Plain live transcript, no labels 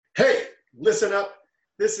Listen up.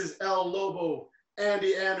 This is El Lobo,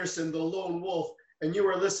 Andy Anderson, the Lone Wolf, and you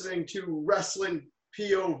are listening to Wrestling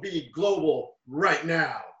POV Global right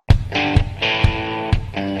now.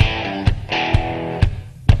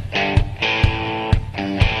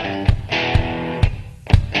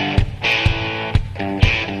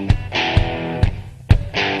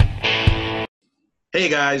 Hey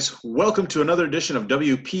guys, welcome to another edition of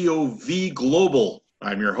WPOV Global.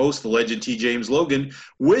 I'm your host, the legend T. James Logan.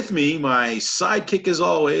 With me, my sidekick as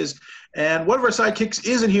always, and one of our sidekicks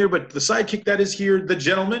isn't here, but the sidekick that is here, the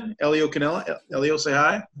gentleman, Elio Canella. Elio, say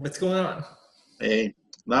hi. What's going on? Hey,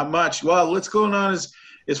 not much. Well, what's going on is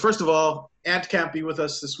first of all, Ant can't be with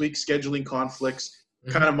us this week, scheduling conflicts.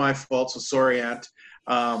 Kind of my fault, so sorry, Ant.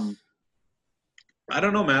 I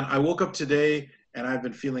don't know, man. I woke up today, and I've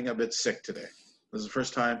been feeling a bit sick today. This is the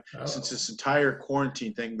first time since this entire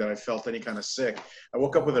quarantine thing that I felt any kind of sick. I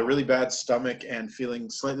woke up with a really bad stomach and feeling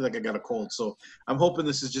slightly like I got a cold. So I'm hoping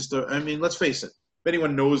this is just let's face it. If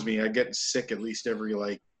anyone knows me, I get sick at least every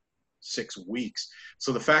 6 weeks.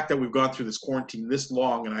 So the fact that we've gone through this quarantine this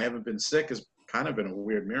long and I haven't been sick has kind of been a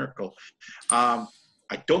weird miracle. I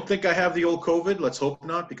don't think I have the old COVID. Let's hope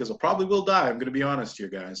not, because I probably will die. I'm going to be honest here,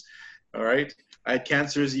 guys. All right. I had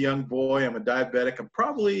cancer as a young boy. I'm a diabetic. I'm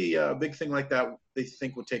probably a big thing like that they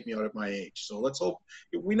think would take me out at my age. So let's hope.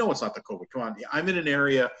 We know it's not the COVID. Come on. I'm in an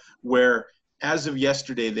area where, as of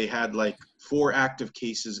yesterday, they had 4 active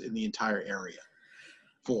cases in the entire area.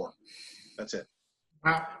 4. That's it.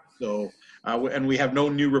 Wow. So, and we have no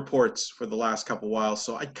new reports for the last couple of whiles.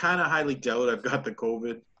 So I kind of highly doubt I've got the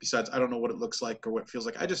COVID. Besides, I don't know what it looks like or what it feels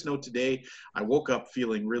like. I just know today I woke up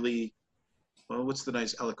feeling really, well, what's the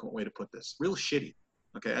nice, eloquent way to put this? Real shitty.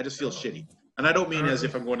 Okay, I just feel shitty. And I don't mean as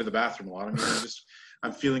if I'm going to the bathroom a lot. I mean,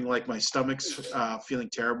 I'm feeling like my stomach's feeling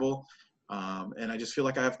terrible. And I just feel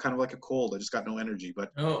like I have kind of like a cold. I just got no energy.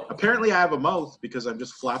 But apparently I have a mouth because I'm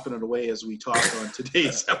just flapping it away as we talk on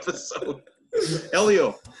today's episode.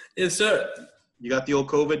 Elio. Yes, sir. You got the old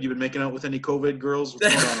COVID? You've been making out with any COVID girls?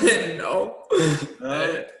 What's going on?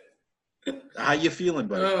 No. How you feeling,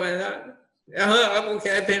 buddy? Oh, man. I'm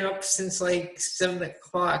okay. I've been up since 7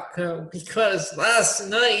 o'clock because last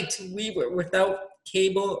night we were without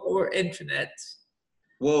cable or internet.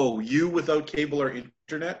 Whoa, you without cable or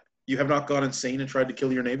internet? You have not gone insane and tried to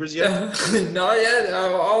kill your neighbors yet? Not yet.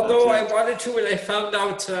 Although I wanted to, and I found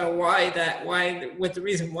out what the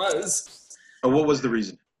reason was. Oh, what was the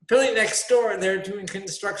reason? Apparently next door, they're doing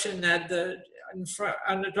construction on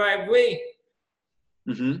the driveway.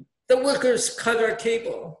 Mm-hmm. The workers cut our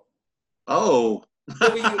cable. Oh.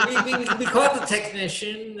 So we called the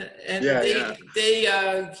technician, and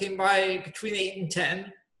they came by between 8 and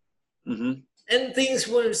 10. Mm-hmm. And things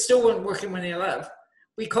still weren't working when they left.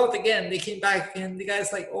 We called again. They came back, and the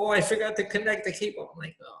guy's like, "Oh, I forgot to connect the cable." I'm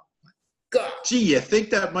like, "Oh my god!" Gee, you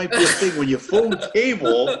think that might be a thing when you phone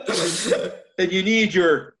cable and you need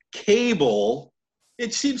your cable?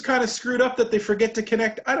 It seems kind of screwed up that they forget to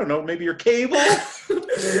connect. I don't know, maybe your cable.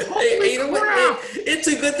 Hey, you know what? It's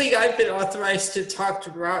a good thing I've been authorized to talk to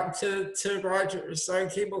Rogers, our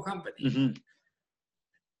cable company. Mm-hmm.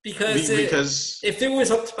 Because if it was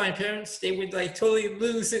up to my parents, they would totally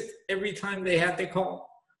lose it every time they had to call.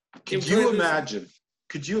 Could you imagine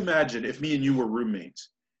if me and you were roommates?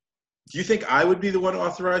 Do you think I would be the one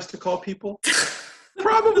authorized to call people?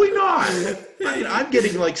 Probably not. I mean, I'm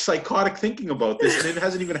getting psychotic thinking about this, and it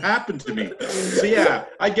hasn't even happened to me. So yeah,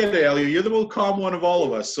 I get it, Elio. You're the most calm one of all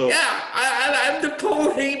of us. So yeah, I'm the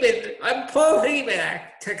Paul Heyman. I'm Paul Heyman,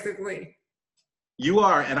 technically. You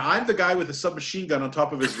are, and I'm the guy with a submachine gun on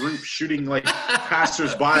top of his roof shooting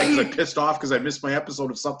passersby because I'm pissed off because I missed my episode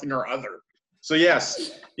of something or other. So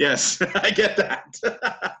yes, I get that.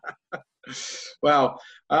 Wow.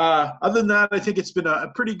 Other than that, I think it's been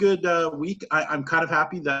a pretty good week. I'm kind of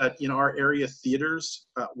happy that in our area theaters,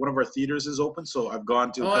 one of our theaters is open, so I've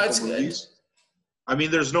gone to a couple movies. Good. I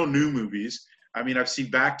mean, there's no new movies. I mean, I've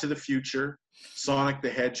seen Back to the Future, Sonic the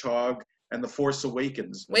Hedgehog, and The Force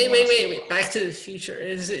Awakens. Wait. Back to the Future.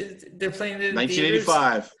 They're playing it in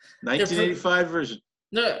 1985. 1985 version.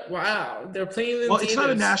 No, wow. They're playing it in theaters.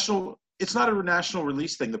 It's not a national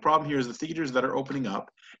release thing. The problem here is the theaters that are opening up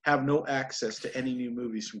have no access to any new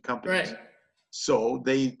movies from companies. Right. So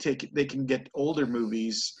they can get older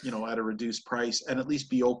movies, at a reduced price and at least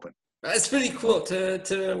be open. It's pretty cool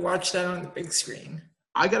to watch that on the big screen.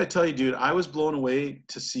 I got to tell you, dude, I was blown away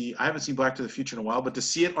to see. I haven't seen Back to the Future in a while, but to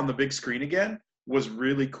see it on the big screen again was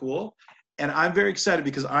really cool. And I'm very excited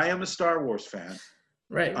because I am a Star Wars fan.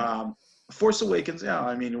 Right. Force Awakens,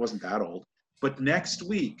 it wasn't that old. But next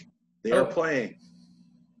week, they are playing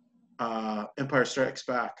Empire Strikes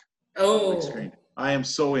Back. Oh. Big screen. I am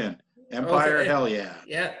so in. Empire, Okay. hell yeah.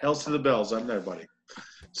 Yeah. Hells to the bells. I'm there, buddy.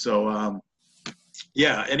 So,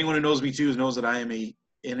 yeah, anyone who knows me too knows that I am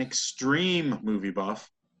an extreme movie buff.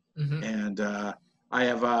 Mm-hmm. And I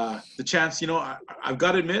have the chance, I've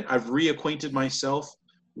got to admit, I've reacquainted myself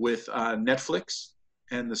with Netflix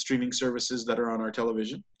and the streaming services that are on our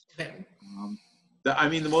television. Okay. I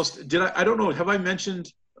don't know, have I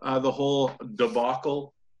mentioned the whole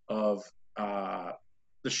debacle of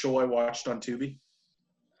the show I watched on Tubi?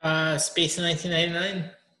 Space in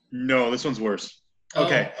 1999. No, this one's worse.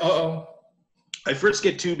 Okay. Oh. I first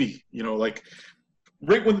get Tubi,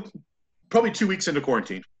 right when, probably 2 weeks into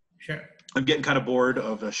quarantine. Sure. I'm getting kind of bored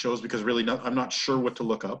of shows because really I'm not sure what to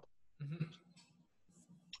look up. Mm-hmm.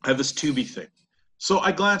 I have this Tubi thing. So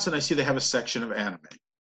I glance and I see they have a section of anime.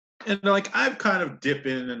 And I've kind of dipped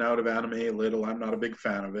in and out of anime a little. I'm not a big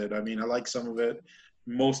fan of it. I mean, I like some of it.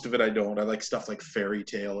 Most of it I don't. I like stuff like Fairy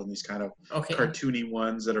Tail and these kind of cartoony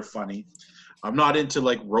ones that are funny. I'm not into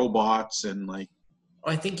robots and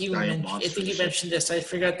I think you mentioned this. I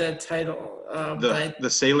forgot the title. The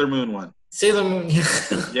Sailor Moon one. Sailor Moon.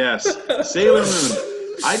 Yes, Sailor Moon.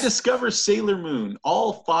 I discovered Sailor Moon,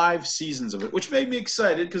 all 5 seasons of it, which made me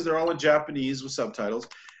excited because they're all in Japanese with subtitles.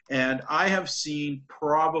 And I have seen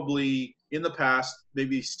probably in the past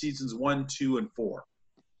maybe seasons 1, 2, and 4.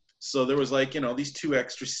 So there was these 2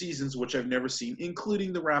 extra seasons which I've never seen,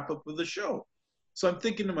 including the wrap up of the show. So I'm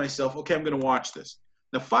thinking to myself, okay, I'm going to watch this.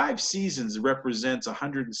 Now 5 seasons represents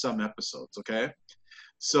 100 and some episodes. Okay,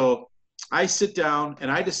 so I sit down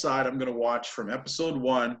and I decide I'm going to watch from episode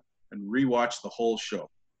 1 and rewatch the whole show.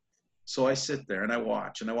 So I sit there and I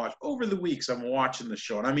watch over the weeks. I'm watching the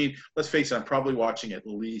show, and I mean, let's face it, I'm probably watching at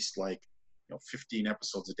least 15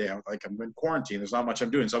 episodes a day. I'm in quarantine. There's not much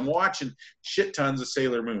I'm doing, so I'm watching shit tons of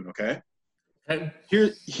Sailor Moon. Okay.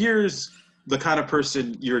 Here's the kind of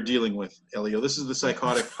person you're dealing with, Elio. This is the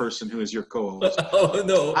psychotic person who is your co-host. Oh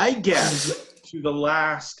no! I get to the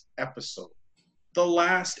last episode.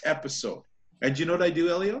 And do you know what I do,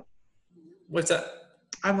 Elio? What's that?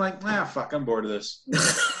 I'm like, fuck, I'm bored of this.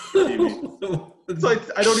 It's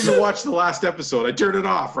I don't even watch the last episode. I turn it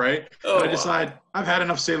off, right? Oh, and I decide I've had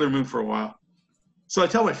enough Sailor Moon for a while. So I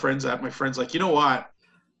tell my friends that. My friend's like, you know what?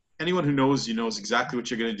 Anyone who knows you knows exactly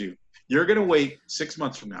what you're going to do. You're going to wait 6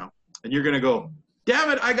 months from now, and you're going to go,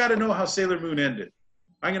 damn it, I got to know how Sailor Moon ended.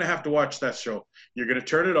 I'm going to have to watch that show. You're going to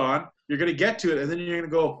turn it on. You're going to get to it, and then you're going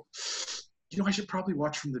to go, I should probably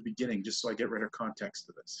watch from the beginning just so I get rid of context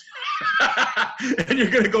to this. And you're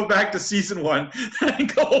going to go back to season 1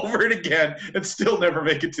 and go over it again and still never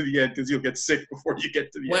make it to the end because you'll get sick before you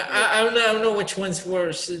get to the end. I don't know which one's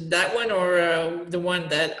worse, that one or the one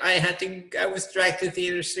that I was dragged to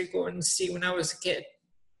theaters to go and see when I was a kid.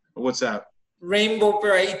 What's that? Rainbow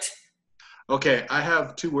Bright. Okay, I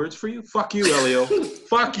have 2 words for you. Fuck you, Elio.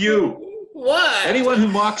 Fuck you. What? Anyone who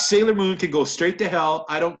mocks Sailor Moon can go straight to hell.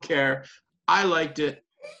 I don't care. I liked it.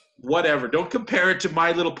 Whatever. Don't compare it to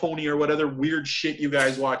My Little Pony or what other weird shit you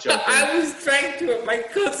guys watch out there. I was dragged to it. My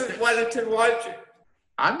cousin wanted to watch it.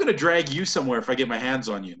 I'm going to drag you somewhere if I get my hands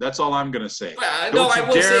on you. That's all I'm going to say. Don't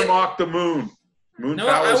you dare mock the moon. Moon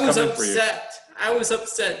power is coming for you. I was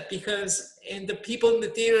upset because the people in the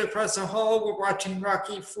theater across the hall were watching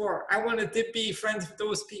Rocky IV. I wanted to be friends with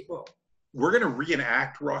those people. We're going to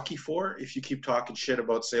reenact Rocky IV if you keep talking shit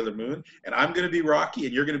about Sailor Moon. And I'm going to be Rocky,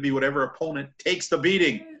 and you're going to be whatever opponent takes the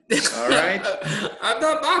beating. All right? I'm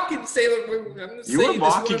not mocking Sailor Moon. You were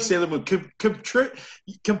mocking Sailor Moon.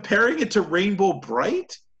 Comparing it to Rainbow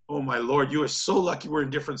Bright? Oh, my Lord. You are so lucky we're in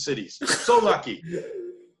different cities. So lucky.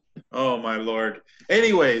 Oh, my Lord.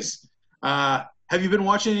 Anyways, have you been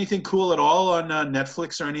watching anything cool at all on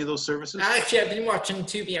Netflix or any of those services? Actually, I've been watching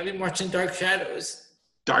Tubi. I've been watching Dark Shadows.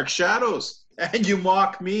 Dark Shadows, and you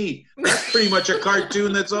mock me. That's pretty much a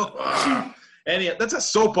cartoon that's that's a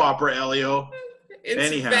soap opera, Elio.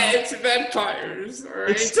 It's vampires.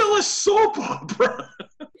 Right? It's still a soap opera.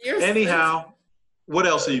 Anyhow, what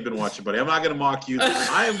else have you been watching, buddy? I'm not going to mock you.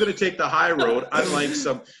 I am going to take the high road, unlike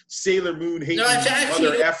some Sailor Moon hating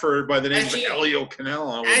mother effer by the name of Elio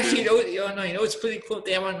Canella. Actually, it's pretty cool.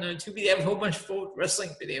 They have on Tubi. They have a whole bunch of old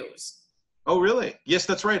wrestling videos. Oh, really? Yes,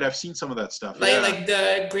 that's right. I've seen some of that stuff. Like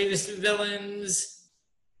the greatest villains.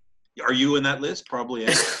 Are you in that list? Probably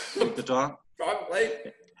at the top. Probably.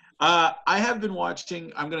 I have been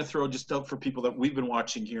watching. I'm going to throw just out for people that we've been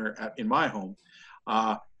watching here in my home.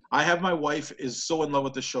 My wife is so in love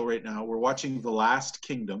with the show right now. We're watching The Last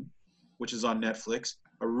Kingdom, which is on Netflix.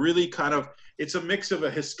 A really it's a mix of a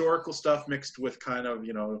historical stuff mixed with kind of,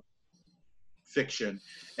 fiction.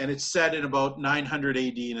 And it's set in about 900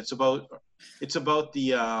 AD, and it's about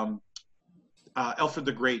the Alfred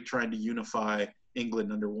the Great trying to unify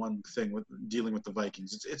England under one thing with dealing with the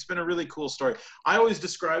Vikings. It's been a really cool story. I always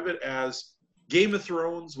describe it as Game of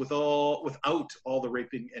Thrones without all the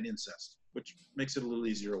raping and incest, which makes it a little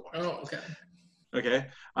easier to watch. Oh, okay. Okay.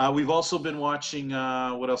 We've also been watching.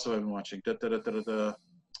 What else have I been watching?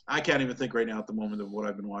 I can't even think right now at the moment of what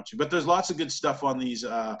I've been watching. But there's lots of good stuff on these.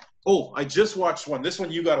 I just watched one. This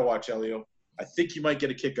one you got to watch, Elio. I think you might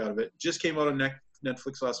get a kick out of it. Just came out on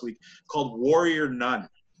Netflix last week, called Warrior Nun.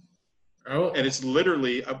 Oh. And it's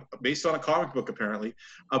literally based on a comic book, apparently,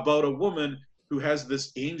 about a woman who has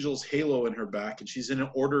this angel's halo in her back, and she's in an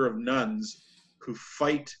order of nuns who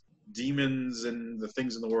fight demons and the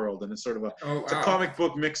things in the world. And it's sort of it's a comic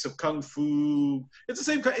book mix of kung fu. It's the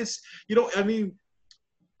same kind. It's,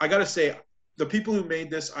 I gotta say, the people who made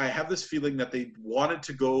this, I have this feeling that they wanted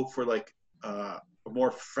to go for like a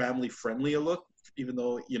more family friendly look, even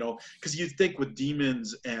though, because you'd think with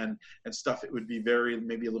demons and stuff, it would be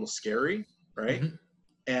maybe a little scary, right? Mm-hmm.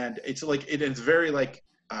 And it's like, it's very like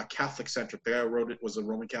Catholic centric. The guy who wrote it was a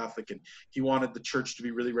Roman Catholic, and he wanted the church to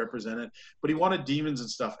be really represented, but he wanted demons and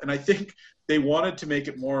stuff. And I think they wanted to make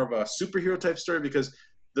it more of a superhero type story, because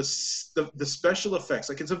the special effects,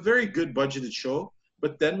 like, it's a very good budgeted show,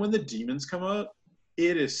 but then when the demons come out,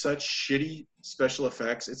 it is such shitty special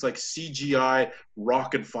effects. It's like CGI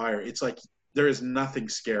rock and fire. It's like there is nothing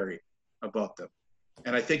scary about them.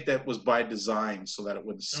 And I think that was by design so that it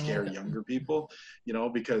wouldn't scare younger people,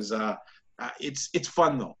 because it's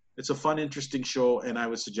fun though. It's a fun, interesting show, and I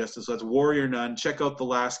would suggest it. So that's Warrior Nun. Check out The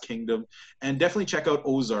Last Kingdom, and definitely check out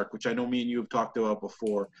Ozark, which I know me and you have talked about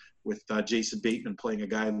before, with Jason Bateman playing a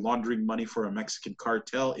guy laundering money for a Mexican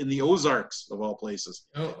cartel in the Ozarks, of all places.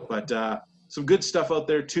 Oh. But some good stuff out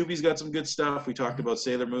there. Tubi's got some good stuff. We talked about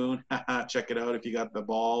Sailor Moon. Check it out if you got the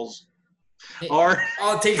balls. Or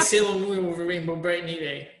I'll take Sailor Moon over Rainbow Bright any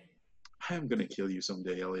day. I'm going to kill you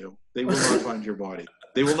someday, Elio. They will not find your body.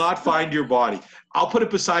 They will not find your body. I'll put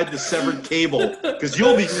it beside the severed cable, because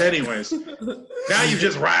you'll be anyways. Now you've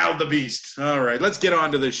just riled the beast. All right, let's get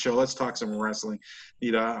on to this show. Let's talk some wrestling.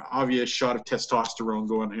 Need an obvious shot of testosterone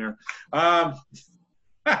going here.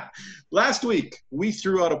 Last week, we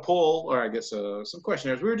threw out a poll, or I guess some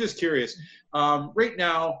questionnaires. We were just curious. Right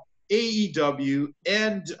now, AEW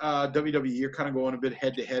and WWE are kind of going a bit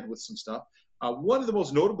head-to-head with some stuff. One of the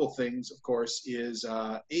most notable things, of course, is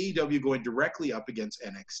AEW going directly up against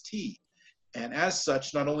NXT. And as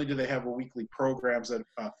such, not only do they have weekly programs that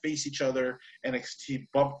face each other, NXT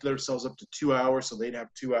bumped themselves up to 2 hours, so they'd have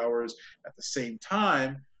 2 hours at the same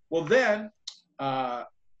time. Well, then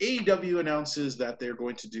AEW announces that they're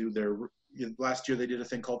going to do last year they did a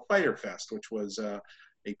thing called Fyter Fest, which was a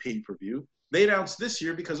pay-per-view. They announced this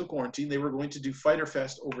year, because of quarantine, they were going to do Fyter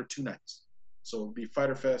Fest over 2 nights. So it would be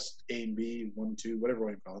Fyter Fest A and B, 1, 2, whatever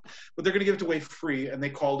you call it. But they're going to give it away free, and they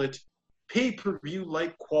called it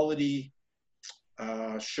pay-per-view-like quality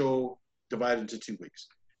show divided into 2 weeks.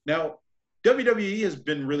 Now, WWE has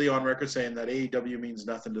been really on record saying that AEW means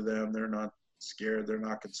nothing to them. They're not scared. They're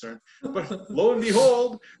not concerned. But lo and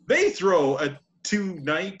behold, they throw a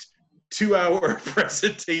 2-night, 2-hour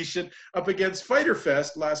presentation up against Fyter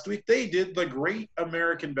Fest last week. They did the Great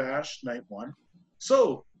American Bash Night 1.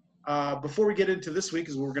 So, before we get into this week,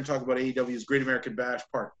 because we're going to talk about AEW's Great American Bash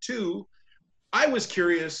Part 2, I was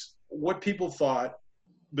curious what people thought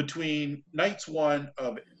between Night 1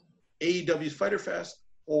 of AEW's Fyter Fest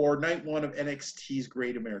or Night 1 of NXT's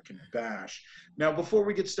Great American Bash. Now, before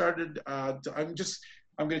we get started, I'm going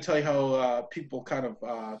to tell you how people kind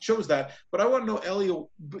of chose that. But I want to know, Elio,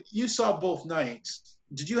 you saw both nights.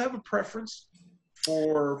 Did you have a preference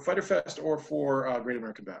for Fyter Fest or for Great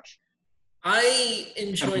American Bash? I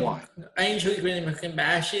enjoyed Great American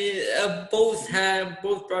Bash. Both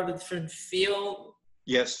brought a different feel.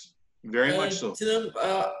 Yes, very much so. To them,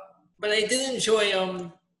 but I did enjoy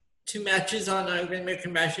 2 matches on Great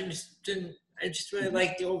American Bash. I just really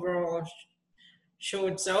liked the overall show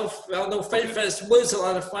itself. Although Fyter Fest was a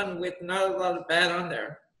lot of fun with not a lot of bad on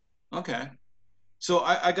there. Okay. So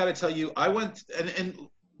I got to tell you, I went and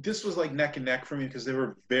this was like neck and neck for me because they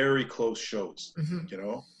were very close shows.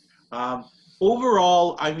 Mm-hmm.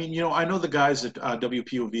 Overall, I mean, I know the guys at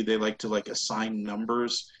WPOV, they like to assign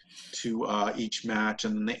numbers to each match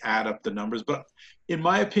and then they add up the numbers. But in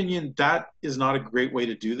my opinion, that is not a great way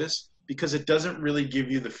to do this because it doesn't really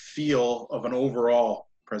give you the feel of an overall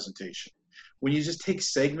presentation. When you just take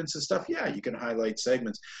segments and stuff, yeah, you can highlight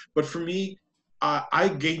segments. But for me, I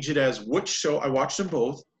gauge it as which show, I watched them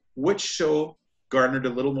both, which show garnered a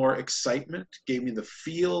little more excitement, gave me the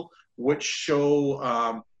feel, which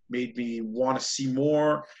show made me want to see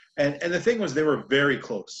more. And the thing was, they were very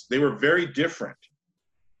close. They were very different,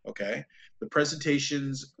 okay? The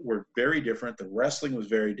presentations were very different. The wrestling was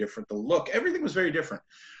very different. The look, everything was very different.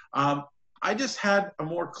 I just had a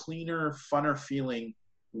more cleaner, funner feeling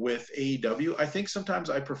with AEW. I think sometimes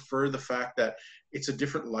I prefer the fact that it's a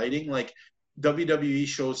different lighting. Like WWE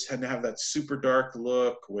shows tend to have that super dark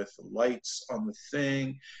look with lights on the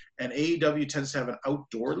thing, and AEW tends to have an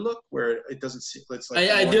outdoor look where it doesn't see. It's like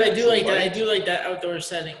I do like that. I light. do like that outdoor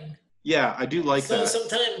setting. Yeah, I do like So that.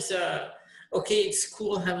 sometimes, okay, it's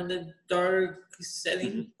cool having the dark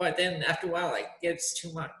setting, Mm-hmm. but then after a while, like, it gets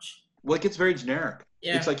too much. Well, it gets very generic.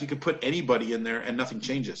 Yeah. It's like you could put anybody in there and nothing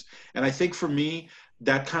changes. And I think for me,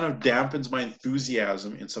 that kind of dampens my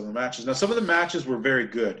enthusiasm in some of the matches. Now, some of the matches were very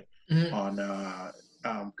good on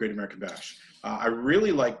Great American Bash. I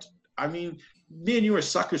really liked, I mean, me and you are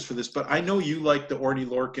suckers for this, but I know you like the Orny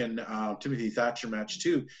Lorcan, Timothy Thatcher match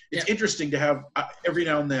too. It's interesting to have every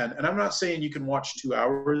now and then. And I'm not saying you can watch 2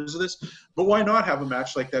 hours of this, but why not have a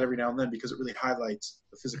match like that every now and then? Because it really highlights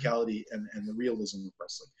the physicality and the realism of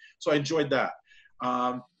wrestling. So I enjoyed that.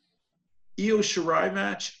 Io Shirai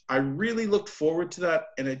match, I really looked forward to that,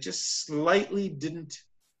 and it just slightly didn't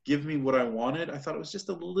give me what I wanted. I thought it was just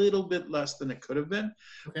a little bit less than it could have been,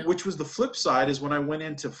 which was the flip side. Is when I went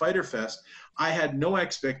into Fyter Fest, I had no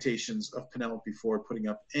expectations of Penelope Ford putting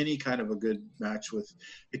up any kind of a good match with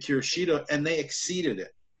Hikaru Shida, and they exceeded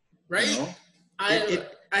it. Right? You know? I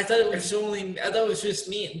thought it was just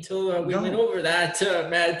me until we went over that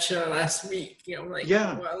match last week. You know, like,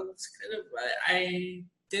 well, it's kind of, I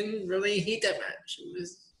didn't really hate that match. It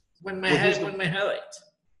was one of my highlights.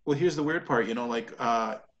 Well, here's the weird part, you know, like,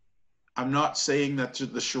 I'm not saying that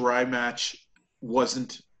the Shirai match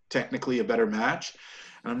wasn't technically a better match.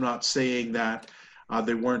 And I'm not saying that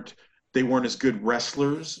they weren't as good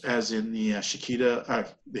wrestlers as in the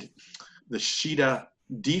the Shida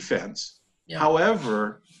defense. Yeah.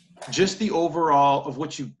 However, just the overall of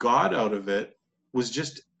what you got out of it was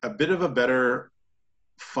just a bit of a better,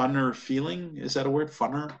 funner feeling. Is that a word?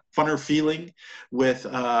 Funner feeling with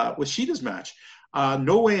Shida's match.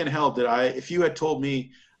 No way in hell did I, if you had told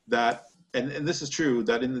me that, and this is true,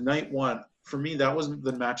 that in the night one, for me, that wasn't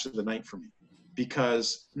the match of the night for me.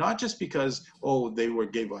 Because, not just because, they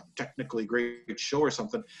gave a technically great show or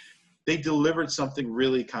something, they delivered something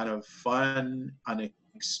really kind of fun,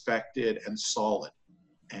 unexpected, and solid.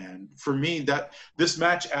 And for me, this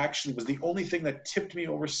match actually was the only thing that tipped me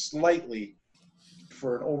over slightly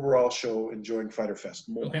for an overall show enjoying Fyter Fest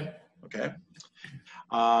more. Okay.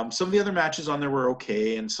 Some of the other matches on there were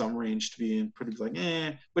okay, and some ranged to be pretty like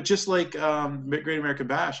but just like Great American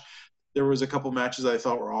Bash, there was a couple matches that I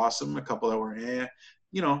thought were awesome, a couple that were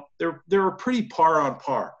you know, they were pretty par on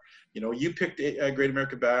par. You know, you picked Great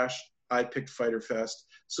American Bash, I picked Fyter Fest,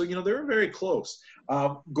 so you know they were very close.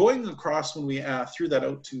 Going across when we threw that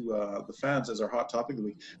out to the fans as our hot topic of the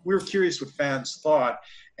week, we were curious what fans thought,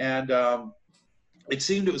 and it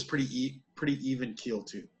seemed it was pretty even keel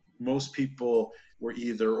too. Most people were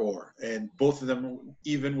either or, and both of them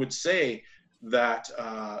even would say that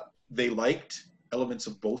they liked elements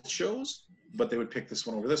of both shows, but they would pick this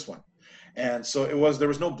one over this one. And so there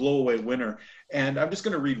was no blow-away winner. And I'm just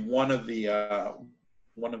going to read one of the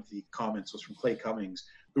comments. Was from Clay Cummings,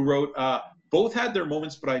 who wrote, both had their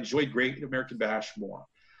moments, but I enjoyed Great American Bash more.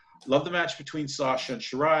 Love the match between Sasha and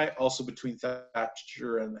Shirai, also between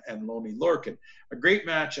Thatcher and Lonnie Lorcan. A great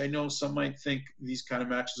match. I know some might think these kind of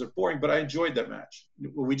matches are boring, but I enjoyed that match.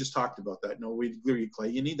 Well, we just talked about that. No, we agree, Clay.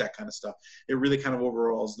 You need that kind of stuff. It really kind of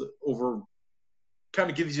kind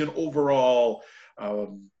of gives you an overall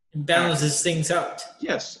balances things out.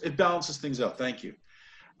 Yes, it balances things out. Thank you.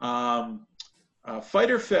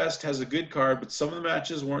 Fyter Fest has a good card, but some of the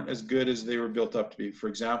matches weren't as good as they were built up to be. For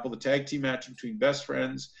example, the tag team match between Best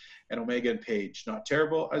Friends and Omega and Page. Not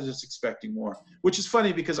terrible. I was just expecting more, which is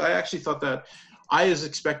funny because I actually thought that I was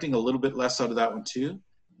expecting a little bit less out of that one too,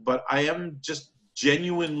 but I am just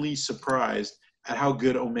genuinely surprised at how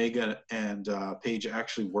good Omega and Page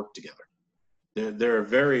actually work together. They're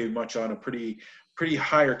very much on a pretty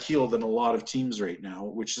higher keel than a lot of teams right now,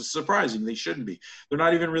 which is surprising. They shouldn't be. They're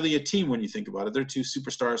not even really a team when you think about it. They're two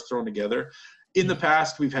superstars thrown together. In the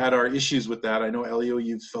past, we've had our issues with that. I know, Elio,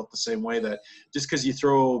 you've felt the same way, that just because you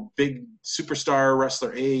throw big superstar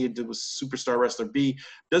wrestler A into a superstar wrestler B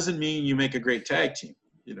doesn't mean you make a great tag team,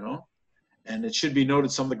 you know? And it should be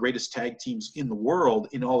noted some of the greatest tag teams in the world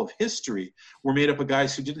in all of history were made up of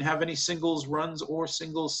guys who didn't have any singles runs or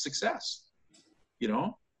singles success, you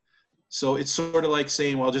know? So it's sort of like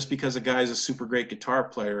saying, well, just because a guy's a super great guitar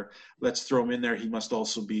player, let's throw him in there. He must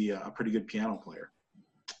also be a pretty good piano player.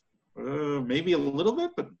 Maybe a little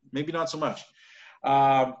bit, but maybe not so much.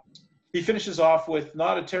 He finishes off with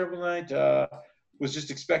not a terrible night. was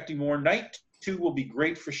just expecting more. Night 2 will be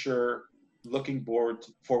great for sure. Looking forward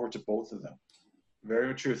to both of them.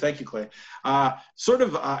 Very true. Thank you, Clay. Sort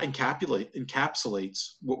of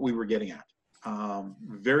encapsulates what we were getting at.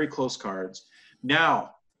 Very close cards.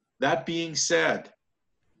 Now, that being said,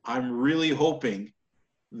 I'm really hoping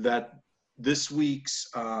that this week's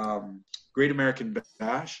Great American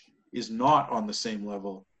Bash is not on the same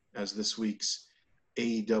level as this week's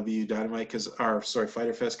AEW Dynamite,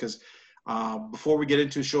 Fyter Fest, because before we get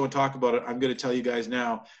into a show and talk about it, I'm going to tell you guys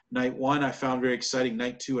now, night 1 I found very exciting.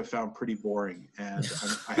 Night 2 I found pretty boring. And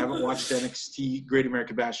I haven't watched NXT Great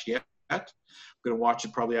American Bash yet. I'm going to watch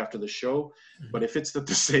it probably after the show. But if it's at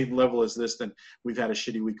the same level as this, then we've had a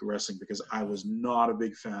shitty week of wrestling, because I was not a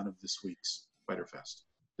big fan of this week's Fyter Fest.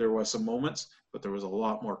 There was some moments, but there was a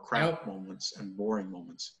lot more crap moments and boring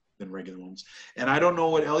moments than regular moments. And I don't know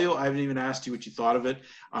what, Elio, I haven't even asked you what you thought of it.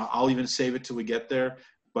 I'll even save it till we get there.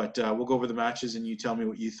 But we'll go over the matches and you tell me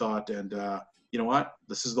what you thought. And you know what?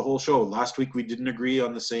 This is the whole show. Last week we didn't agree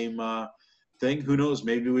on the same thing. Who knows?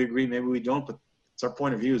 Maybe we agree, maybe we don't. But it's our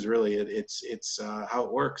point of view. Is really it's how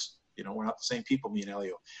it works. You know, we're not the same people, me and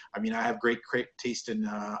Elio. I mean, I have great taste in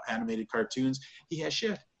animated cartoons. He has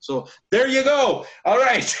shit. So there you go. All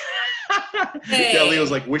right. Hey. Elio's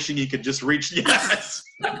like wishing he could just reach. Yes.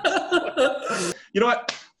 You know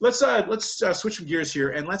what? Let's switch some gears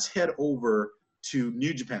here and let's head over to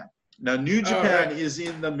New Japan. Now, New Japan is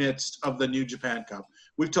in the midst of the New Japan Cup.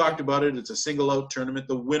 We've talked about it. It's a single-out tournament.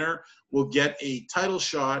 The winner will get a title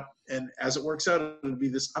shot, and as it works out, it'll be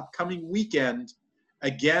this upcoming weekend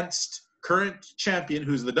against current champion,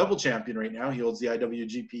 who's the double champion right now. He holds the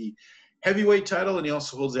IWGP Heavyweight title, and he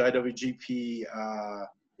also holds the IWGP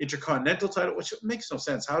Intercontinental title, which makes no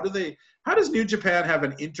sense. How does New Japan have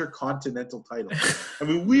an intercontinental title? I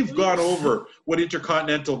mean, we've gone over what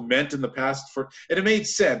intercontinental meant in the past and it made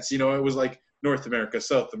sense. You know, it was like North America,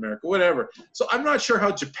 South America, whatever. So I'm not sure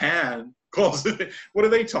how Japan calls it. What are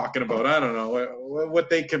they talking about? I don't know what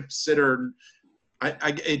they consider.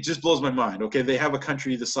 It just blows my mind. Okay, they have a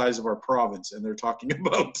country the size of our province, and they're talking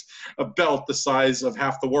about a belt the size of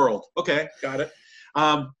half the world. Okay, got it.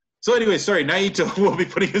 So anyway, sorry, Naito will be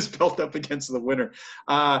putting his belt up against the winner.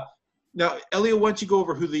 Now, Elio, why don't you go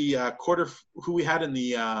over who we had in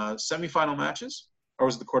the semifinal matches? Or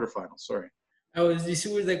was it the quarterfinals? Sorry. This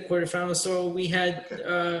was the quarterfinals. So we had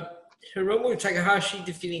Hiromu Takahashi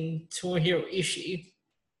defeating Tomohiro Ishii.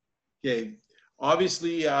 Okay,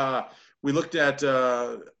 obviously we looked at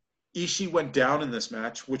Ishii went down in this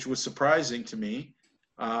match, which was surprising to me.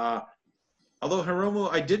 Although Hiromu,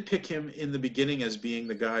 I did pick him in the beginning as being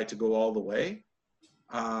the guy to go all the way.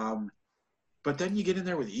 But then you get in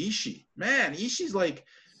there with Ishii. Man, Ishii's like,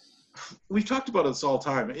 we've talked about this all the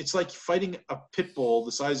time. It's like fighting a pit bull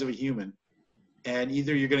the size of a human. And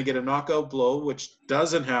either you're going to get a knockout blow, which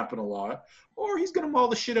doesn't happen a lot, or he's going to maul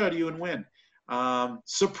the shit out of you and win.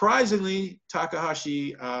 Surprisingly,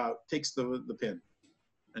 Takahashi takes the pin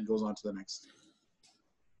and goes on to the next.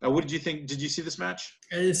 What did you think? Did you see this match?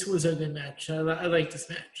 This was a good match. I like this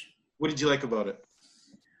match. What did you like about it?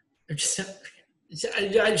 I just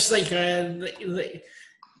like everything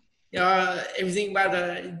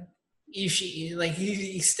about Ishii. Like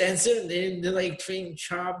he stands there and they're like trading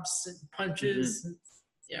chops and punches. Mm-hmm.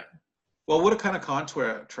 Yeah. Well, what a kind of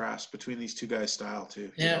contrast between these two guys' style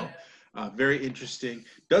too. Yeah. You know? Very interesting.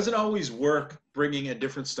 Doesn't always work bringing a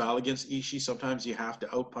different style against Ishii. Sometimes you have to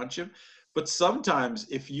outpunch him. But sometimes,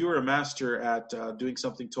 if you're a master at doing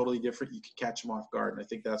something totally different, you can catch him off guard. And I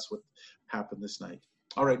think that's what happened this night.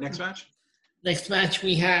 All right, next match. Next match,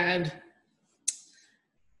 we had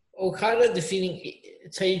Okada defeating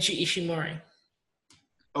Taiji Ishimori.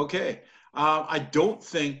 Okay. I don't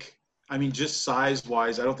think, just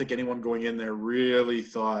size-wise, I don't think anyone going in there really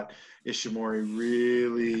thought Ishimori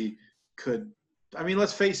really could.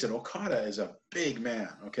 Let's face it, Okada is a big man,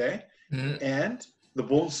 okay? Mm-hmm. And the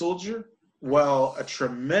Bone Soldier, while a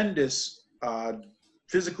tremendous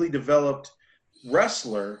physically developed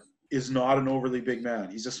wrestler, is not an overly big man.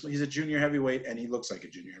 He's a junior heavyweight, and he looks like a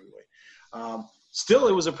junior heavyweight. Still,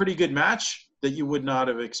 it was a pretty good match that you would not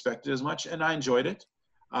have expected as much, and I enjoyed it.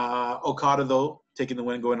 Okada, though, taking the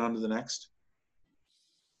win, going on to the next.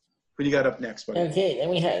 What do you got up next, buddy? Okay, then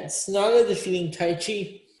we had Sonata defeating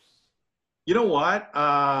Taichi. You know what?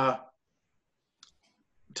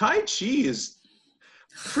 Taichi is...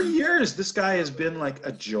 For years, this guy has been like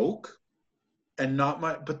a joke and not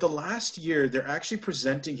much. But the last year, they're actually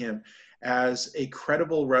presenting him as a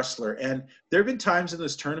credible wrestler. And there have been times in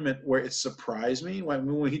this tournament where it surprised me.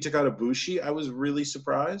 When he took out Ibushi, I was really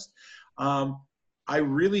surprised. I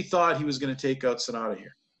really thought he was going to take out Sonata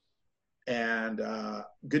here. and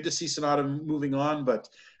good to see Sonata moving on. But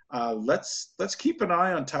let's keep an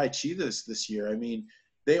eye on Tai Chi this year. I mean,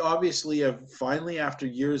 they obviously have finally, after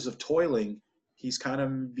years of toiling, he's kind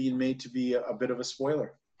of being made to be a bit of a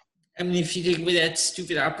spoiler. I mean, if you take away that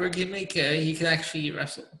stupid opera gimmick, he can actually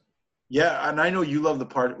wrestle. Yeah, and I know you love the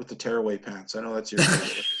part with the tearaway pants. I know that's your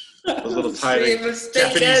favorite. Those little tiny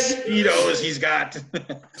Japanese Speedos he's got.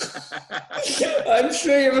 I'm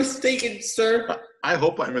sure you're mistaken, sir. I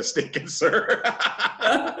hope I'm mistaken, sir.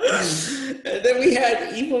 And then we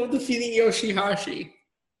had Evil defeating Yoshihashi.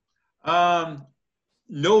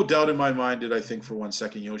 No doubt in my mind did I think for 1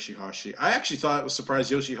 second Yoshihashi. I actually thought it was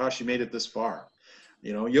surprised Yoshihashi made it this far.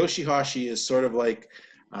 You know, Yoshihashi is sort of like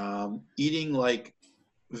eating like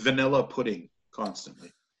vanilla pudding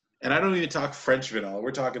constantly. And I don't even talk French vanilla.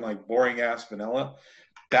 We're talking like boring-ass vanilla.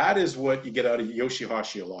 That is what you get out of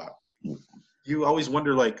Yoshihashi a lot. You always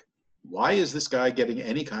wonder, like, why is this guy getting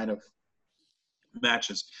any kind of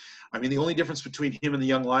matches? I mean, the only difference between him and the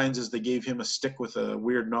Young Lions is they gave him a stick with a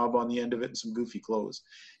weird knob on the end of it and some goofy clothes.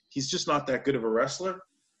 He's just not that good of a wrestler.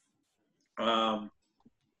 And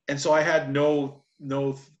so I had no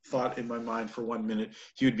thought in my mind for 1 minute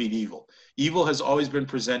he would beat Evil. Evil has always been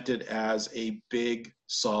presented as a big,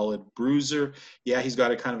 solid bruiser. Yeah, he's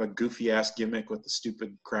got a kind of a goofy-ass gimmick with the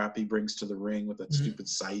stupid crap he brings to the ring with that stupid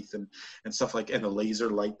scythe and stuff like, and the laser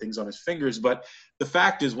light things on his fingers. But the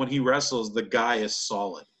fact is, when he wrestles, the guy is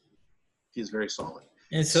solid. He is very solid.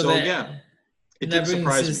 And so again, it did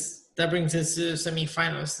surprise me. That brings us to the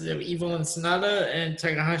semifinals. There were Evil and Sonata and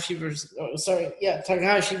Takahashi versus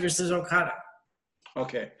Okada.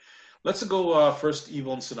 Okay, let's go first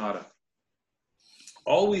Evil and Sonata.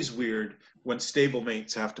 Always weird when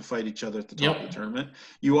stablemates have to fight each other at the top of the tournament.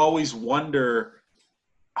 You always wonder,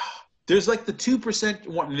 there's like the 2%,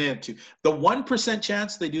 the 1%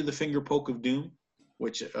 chance they do the finger poke of doom,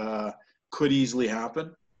 which could easily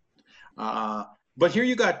happen. But here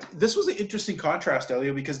you got, this was an interesting contrast,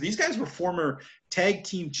 Elio, because these guys were former tag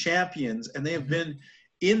team champions, and they have been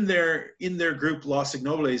in their group, Los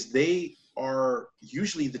Ignobles. They are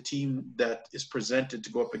usually the team that is presented to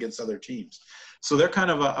go up against other teams. So they're kind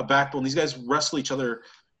of a backbone. These guys wrestle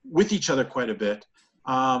with each other quite a bit.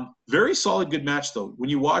 Very solid, good match, though. When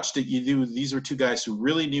you watched it, these were two guys who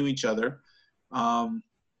really knew each other. I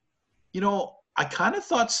kind of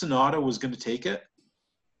thought Sonata was going to take it.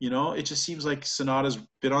 It just seems like Sonata's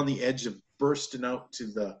been on the edge of bursting out to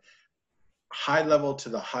the high level to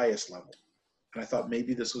the highest level. And I thought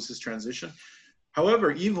maybe this was his transition.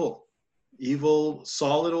 However, Evil,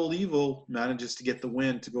 solid old Evil, manages to get the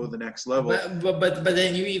win to go to the next level. But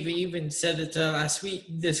then you even said it last week.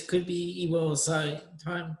 This could be Evil's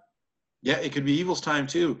time. Yeah, it could be Evil's time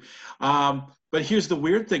too. But here's the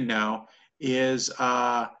weird thing now is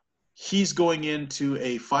he's going into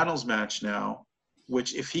a finals match now,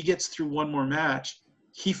 which if he gets through one more match,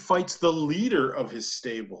 he fights the leader of his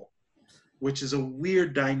stable, which is a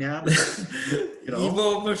weird dynamic.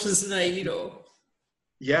 Evil versus Naito.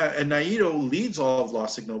 Yeah, and Naito leads all of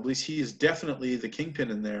Los Ignobles. He is definitely the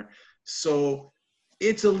kingpin in there. So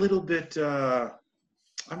it's a little bit, I'm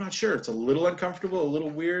not sure. It's a little uncomfortable, a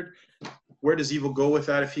little weird. Where does Evil go with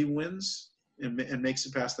that if he wins and makes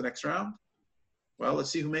it past the next round? Well,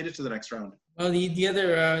 let's see who made it to the next round. Well, the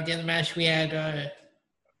other match we had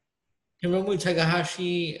Hiromu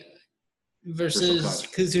Takahashi versus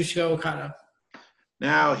Kazuchika Okada.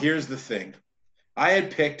 Now, here's the thing. I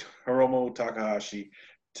had picked Hiromu Takahashi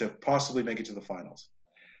to possibly make it to the finals.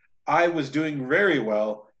 I was doing very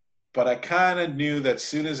well, but I kind of knew that as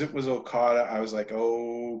soon as it was Okada, I was like,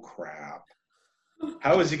 oh, crap.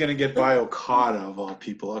 How is he going to get by Okada, of all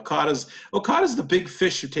people? Okada's the big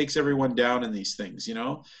fish who takes everyone down in these things,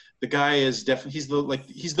 The guy is definitely,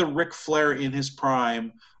 he's the Ric Flair in his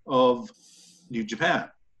prime of New Japan,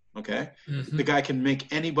 okay? Mm-hmm. The guy can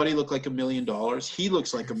make anybody look like $1 million. He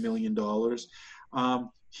looks like $1 million.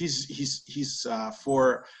 He's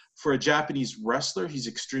for a Japanese wrestler, he's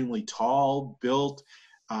extremely tall, built.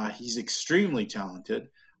 He's extremely talented.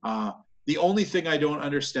 The only thing I don't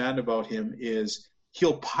understand about him is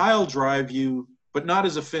he'll pile drive you, but not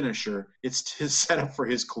as a finisher. It's his setup for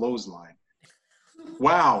his clothesline.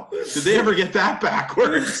 Wow, did they ever get that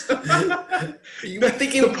backwards? You would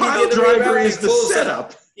think the pile driver is the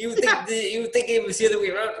setup. You would think it was the other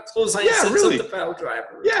way around. The clothesline sets really. up the pile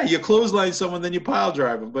driver. Yeah, you clothesline someone, then you pile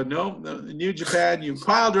drive them. But no, in New Japan, you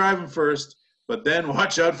pile drive them first, but then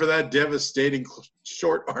watch out for that devastating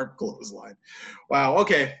short arm clothesline. Wow,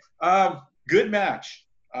 okay. Good match.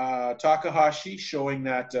 Takahashi showing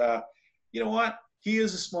that, you know what? He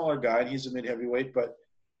is a smaller guy, and he's a mid-heavyweight, but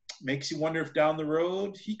makes you wonder if down the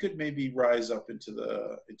road he could maybe rise up into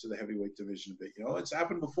the heavyweight division a bit. You know, it's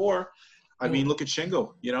happened before. I mean, look at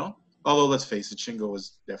Shingo. You know, although let's face it, Shingo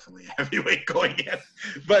was definitely a heavyweight going in.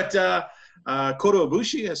 But Kota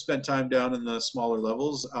Ibushi has spent time down in the smaller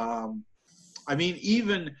levels. I mean,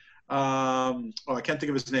 even I can't think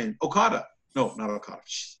of his name. Okada. No, not Okada.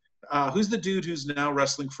 Who's the dude who's now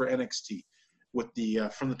wrestling for NXT with the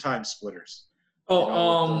from the Time Splitters?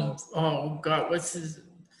 Oh God, what's his?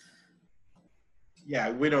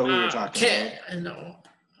 Yeah, we know who you're talking about. I know.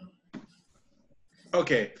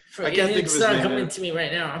 Okay, I can't think of his name. It's not coming to me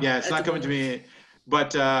right now. Yeah, it's not coming to me.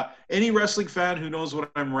 But any wrestling fan who knows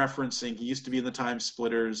what I'm referencing, he used to be in the Time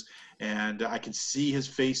Splitters, and I can see his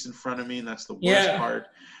face in front of me, and that's the worst part.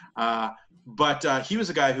 But he was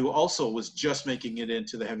a guy who also was just making it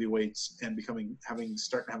into the heavyweights and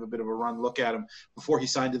starting to have a bit of a run. Look at him before he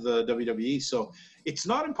signed to the WWE. So it's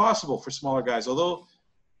not impossible for smaller guys, although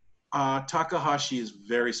Takahashi is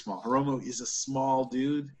very small. Hiromu is a small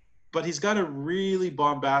dude, but he's got a really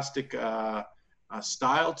bombastic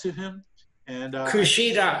style to him. And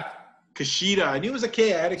Kushida. I knew it was a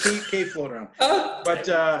K. I had a K floating around. But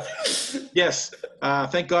yes,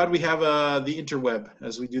 thank God we have the interweb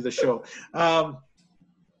as we do the show.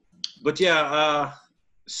 But yeah,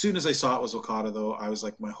 as soon as I saw it was Okada, though, I was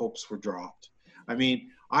like, my hopes were dropped. I mean,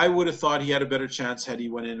 I would have thought he had a better chance had he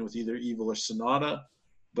went in with either Evil or Sonata,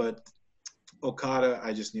 but Okada,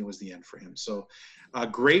 I just knew was the end for him. So a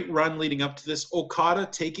great run leading up to this. Okada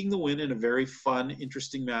taking the win in a very fun,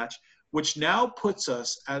 interesting match, which now puts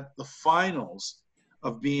us at the finals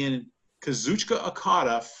of being Kazuchika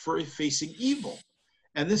Okada facing Evil.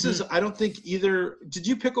 And this is, I don't think either, did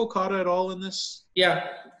you pick Okada at all in this? Yeah.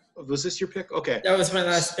 Was this your pick? Okay. That was my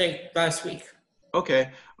last pick last week. Okay.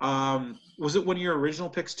 Was it one of your original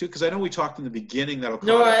picks too? Because I know we talked in the beginning that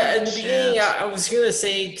Okada. No, in the beginning, I was going to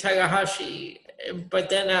say Takahashi. But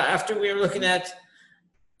then after we were looking at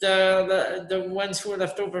the ones who were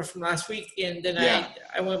left over from last week, and then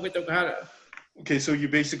I went with Okada. Okay, so you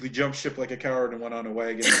basically jumped ship like a coward and went on a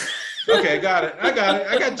wagon. Okay, got it. I got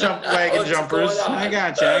wagon jumpers. I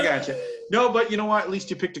got you. No, but you know what? At least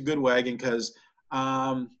you picked a good wagon because,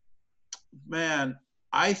 man,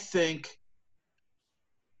 I think.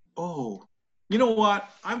 Oh, you know what?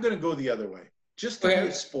 I'm going to go the other way. Just to be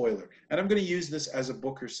a spoiler, and I'm going to use this as a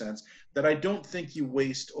Booker sense that I don't think you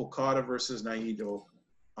waste Okada versus Naito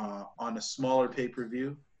on a smaller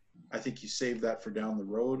pay-per-view. I think you save that for down the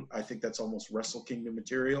road. I think that's almost Wrestle Kingdom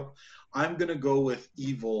material. I'm going to go with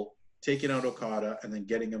Evil taking out Okada and then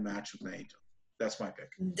getting a match with Naito. That's my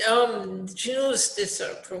pick. Did you notice this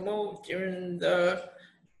promo during the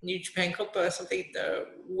New Japan Cup or something? The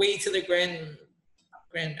way to the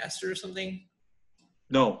Grandmaster or something?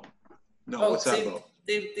 No, what's that about?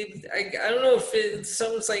 I don't know if it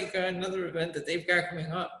sounds like another event that they've got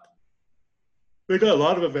coming up. They got a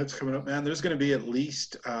lot of events coming up, man. There's going to be at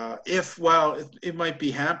least, it might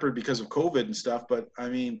be hampered because of COVID and stuff, but I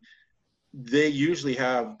mean, they usually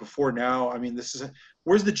have before now. I mean,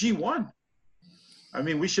 where's the G1? I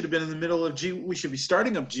mean, we should have been in the middle of we should be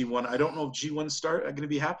starting up G1. I don't know if G1 are going to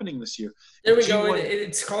be happening this year. There we go.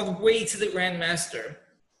 It's called Way to the Grandmaster.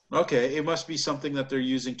 Okay, it must be something that they're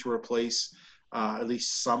using to replace at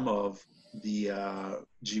least some of the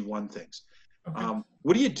G1 things. Okay.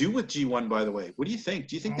 What do you do with G1, by the way? What do you think?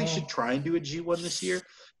 Do you think they should try and do a G1 this year?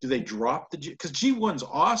 Do they drop the G? Because G1's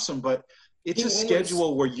awesome, but it's a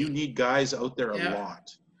schedule where you need guys out there a lot.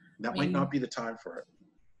 That might not be the time for it.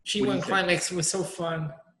 G1 Climax was so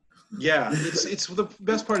fun. Yeah, it's the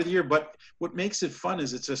best part of the year. But what makes it fun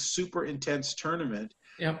is it's a super intense tournament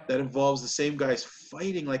that involves the same guys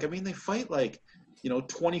fighting. Like, I mean, they fight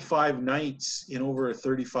 25 nights in over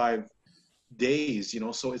 35 days,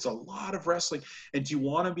 so it's a lot of wrestling. And do you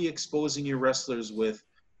want to be exposing your wrestlers with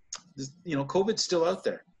this, COVID's still out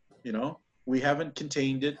there, we haven't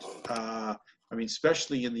contained it. I mean,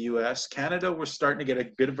 especially in the US. Canada, we're starting to get a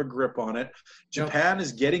bit of a grip on it. Japan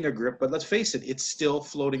is getting a grip, but let's face it, it's still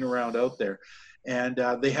floating around out there. And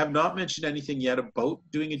they have not mentioned anything yet about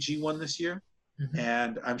doing a G1 this year. Mm-hmm.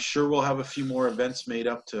 And I'm sure we'll have a few more events made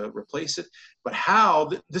up to replace it. But how,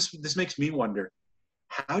 this makes me wonder,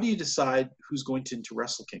 how do you decide who's going into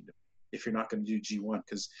Wrestle Kingdom if you're not going to do G1?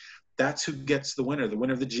 Because that's who gets the winner. The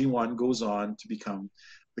winner of the G1 goes on to become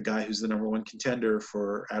the guy who's the number one contender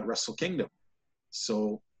at Wrestle Kingdom.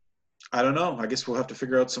 So I don't know. I guess we'll have to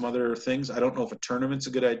figure out some other things. I don't know if a tournament's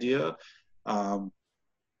a good idea. It'd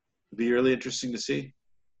be really interesting to see.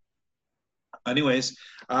 Anyways,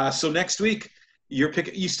 so next week, you're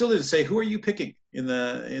picking. You still didn't say who are you picking in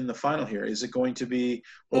the final here? Is it going to be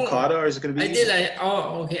Okada or is it going to be?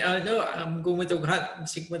 Okay. No, I'm going with Okada. I'm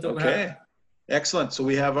sticking with Okada. Okay, excellent. So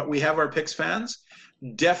we have our picks, fans.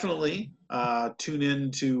 Definitely tune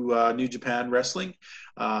in to New Japan Wrestling.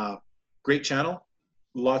 Great channel.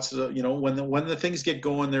 Lots of when the things get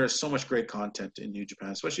going, there is so much great content in New Japan,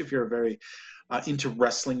 especially if you're a very into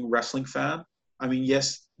wrestling fan. I mean,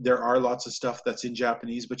 yes, there are lots of stuff that's in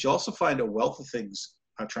Japanese, but you also find a wealth of things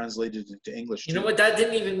translated into English. You know what? That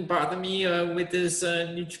didn't even bother me with this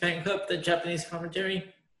New Japan Cup, the Japanese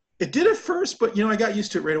commentary. It did at first, but I got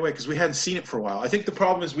used to it right away because we hadn't seen it for a while. I think the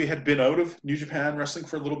problem is we had been out of New Japan Wrestling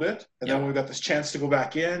for a little bit, and then when we got this chance to go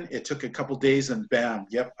back in, it took a couple days, and bam,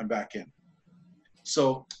 yep, I'm back in.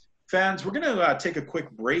 So, fans, we're going to take a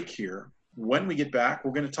quick break here. When we get back,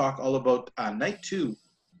 we're going to talk all about Night 2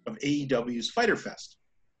 of AEW's Fyter Fest.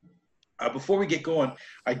 Before we get going,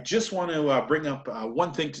 I just want to bring up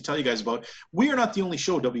one thing to tell you guys about. We are not the only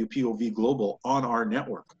show, WPOV Global, on our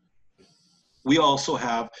network. We also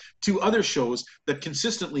have 2 other shows that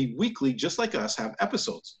consistently, weekly, just like us, have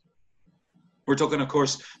episodes. We're talking, of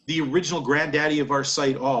course, the original granddaddy of our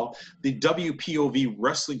site all, the WPOV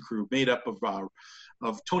Wrestling Crew, made up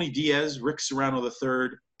of Tony Diaz, Rick Serrano III,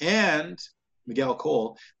 and Miguel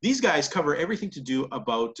Cole. These guys cover everything to do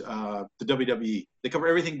about the WWE. They cover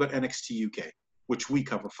everything but NXT UK, which we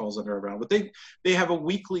cover, falls under our brand. But they have a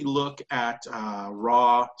weekly look at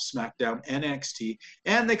Raw, SmackDown, NXT,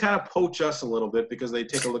 and they kind of poach us a little bit because they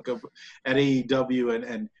take a look at AEW,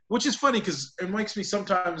 and which is funny because it makes me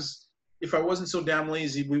sometimes, if I wasn't so damn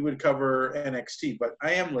lazy, we would cover NXT, but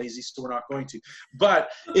I am lazy, so we're not going to.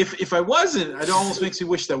 But if I wasn't, it almost makes me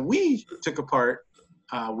wish that we took apart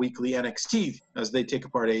weekly NXT as they take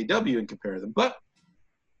apart AEW and compare them. But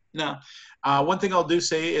no, one thing I'll do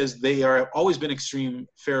say is they are always been extreme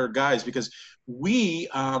fair guys because we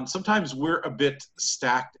sometimes we're a bit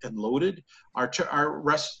stacked and loaded. Our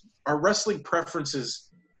wrestling preferences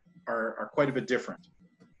are quite a bit different,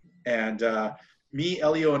 and me,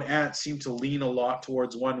 Elio, and Ant seem to lean a lot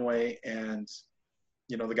towards one way, and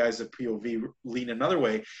the guys at POV lean another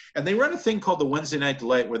way. And they run a thing called the Wednesday Night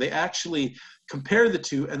Delight where they actually compare the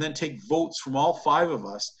two and then take votes from all 5 of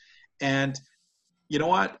us. And you know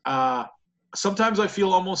what? Sometimes I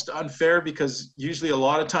feel almost unfair because usually a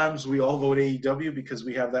lot of times we all vote AEW because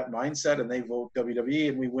we have that mindset, and they vote WWE,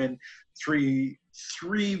 and we win three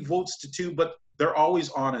votes to 2, but they're always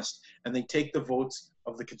honest, and they take the votes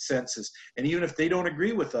of the consensus. And even if they don't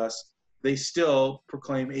agree with us, they still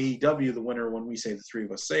proclaim AEW the winner when we say the 3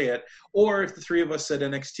 of us say it. Or if the 3 of us said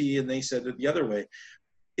NXT and they said it the other way,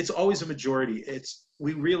 it's always a majority.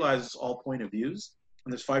 We realize it's all point of views,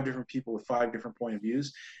 and there's 5 different people with 5 different point of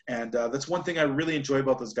views. And that's one thing I really enjoy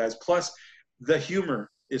about those guys. Plus, the humor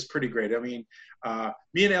is pretty great. I mean,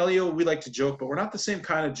 me and Elio, we like to joke, but we're not the same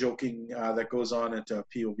kind of joking that goes on at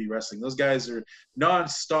POV Wrestling. Those guys are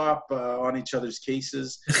nonstop on each other's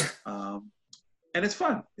cases. And it's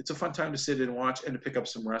fun. It's a fun time to sit and watch and to pick up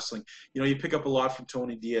some wrestling. You pick up a lot from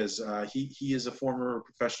Tony Diaz. He is a former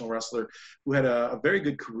professional wrestler who had a very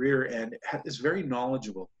good career and is very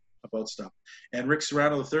knowledgeable about stuff. And Rick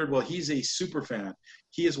Serrano III, well, he's a super fan.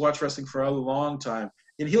 He has watched wrestling for a long time.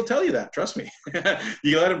 And he'll tell you that, trust me.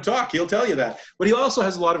 You let him talk, he'll tell you that. But he also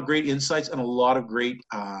has a lot of great insights and a lot of great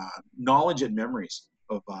knowledge and memories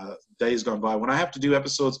of days gone by. When I have to do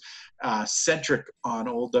episodes centric on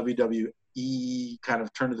old WWE, kind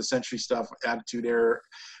of turn of the century stuff, Attitude Era,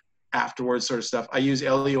 afterwards sort of stuff, I use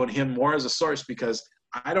Elio and him more as a source because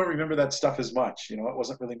I don't remember that stuff as much. It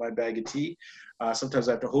wasn't really my bag of tea. Sometimes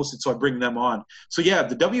I have to host it, so I bring them on. So yeah,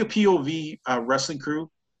 the WPOV Wrestling Crew,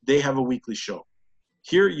 they have a weekly show.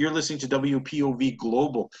 Here, you're listening to WPOV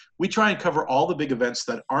Global. We try and cover all the big events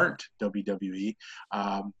that aren't WWE.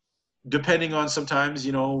 Depending on sometimes,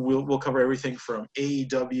 we'll cover everything from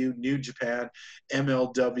AEW, New Japan,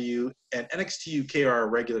 MLW, and NXT UK are our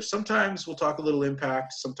regulars. Sometimes we'll talk a little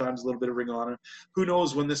Impact, sometimes a little bit of Ring of Honor. Who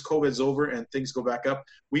knows, when this COVID's over and things go back up,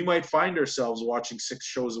 we might find ourselves watching 6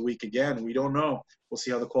 shows a week again. We don't know. We'll see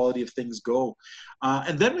how the quality of things go.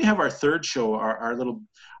 And then we have our third show,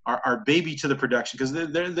 our baby to the production, because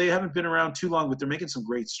they haven't been around too long, but they're making some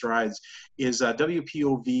great strides, is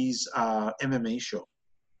WPOV's MMA show.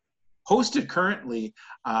 Hosted currently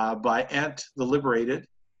by Ant the Liberated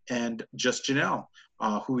and Just Janelle,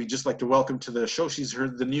 who we just like to welcome to the show. She's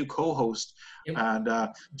the new co-host. Yep. And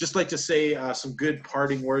just like to say some good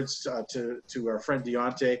parting words to our friend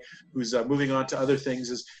Deontay, who's moving on to other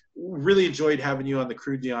things. Really enjoyed having you on the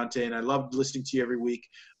crew, Deontay, and I loved listening to you every week.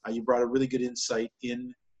 You brought a really good insight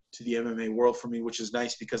in to the MMA world for me, which is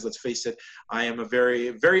nice because let's face it, I am a very,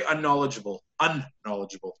 very unknowledgeable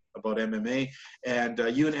about MMA. And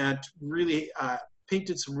you and Ant really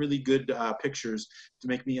painted some really good pictures to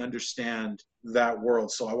make me understand that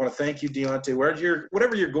world. So I want to thank you, Deontay.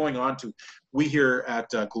 Whatever you're going on to, we here at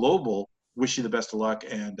Global wish you the best of luck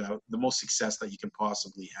and the most success that you can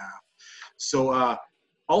possibly have. So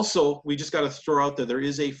also, we just got to throw out there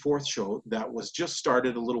is a fourth show that was just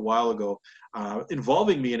started a little while ago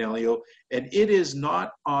involving me and Elio, and it is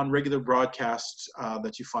not on regular broadcasts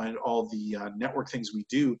that you find all the network things we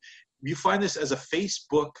do. You find this as a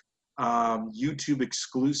Facebook, YouTube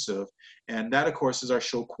exclusive, and that, of course, is our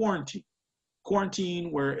show Quarantine.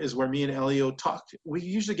 Quarantine is where me and Elio talk. We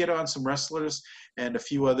usually get on some wrestlers and a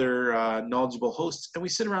few other knowledgeable hosts, and we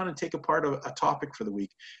sit around and take apart a topic for the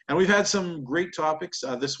week. And we've had some great topics.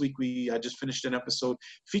 This week we just finished an episode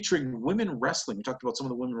featuring women wrestling. We talked about some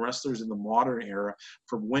of the women wrestlers in the modern era,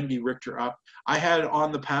 from Wendy Richter up. I had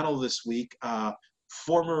on the panel this week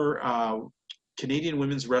former Canadian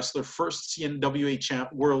women's wrestler, first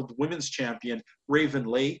CNWA world women's champion, Raven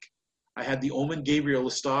Lake. I had the Omen Gabriel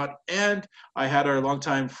Lestat, and I had our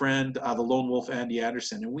longtime friend, the Lone Wolf Andy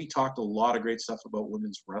Anderson, and we talked a lot of great stuff about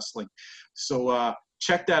women's wrestling. So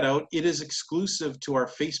check that out. It is exclusive to our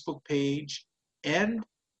Facebook page, and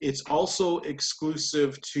it's also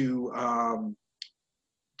exclusive to our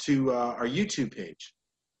YouTube page.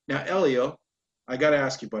 Now, Elio, I got to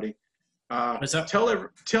ask you, buddy. What's up?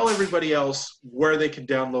 Tell everybody else where they can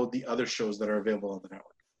download the other shows that are available on the network.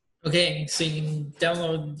 Okay, so you can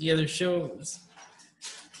download the other shows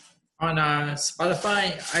on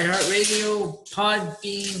Spotify, iHeartRadio,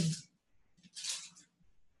 Podbean,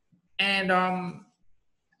 and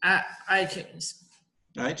iTunes.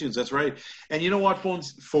 iTunes, that's right. And you know what,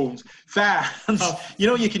 fans, Oh. you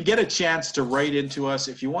know, you can get a chance to write into us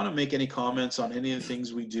if you want to make any comments on any of the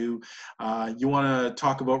things we do. You want to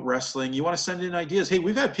talk about wrestling. You want to send in ideas. Hey,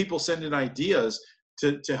 we've had people send in ideas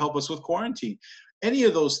to help us with quarantine. Any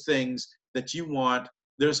of those things that you want,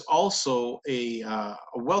 there's also a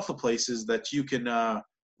wealth of places that you can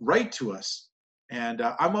write to us. And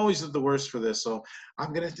I'm always the worst for this, so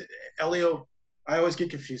I'm going to, Elio, I always get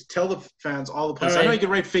confused. Tell the fans all the places. All right. I know you can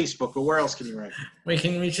write Facebook, but where else can you write? We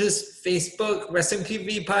can reach us Facebook, Wrestling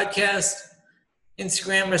POV Podcast,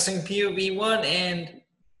 Instagram, Wrestling POV1, and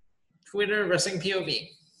Twitter, Wrestling POV.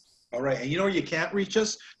 All right. And you know where you can't reach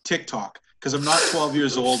us? TikTok. Because I'm not 12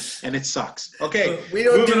 years old and it sucks. Okay. We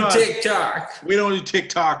don't moving do on. TikTok. We don't do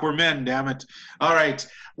TikTok. We're men, damn it. All right.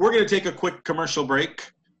 We're going to take a quick commercial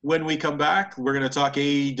break. When we come back, we're going to talk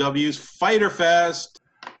AEW's Fyter Fest.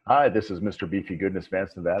 Hi, this is Mr. Beefy Goodness,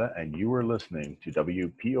 Vance, Nevada, and you are listening to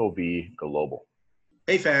WPOV Global.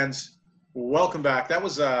 Hey, fans. Welcome back. That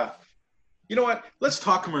was, you know what? Let's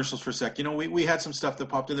talk commercials for a sec. You know, we had some stuff that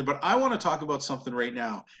popped in there, but I want to talk about something right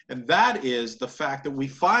now, and that is the fact that we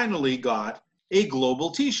finally got a global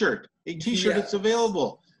T-shirt. A T-shirt that's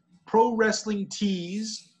available. Pro Wrestling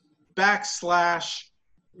Tees /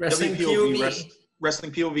 Wrestling WPOV, POV.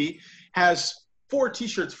 Wrestling POV has 4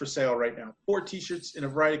 T-shirts for sale right now. 4 T-shirts in a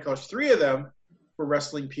variety of colors. 3 of them for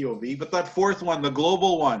Wrestling POV, but that 4th one, the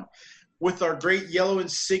global one, with our great yellow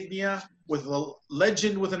insignia, with a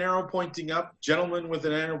legend with an arrow pointing up, gentleman with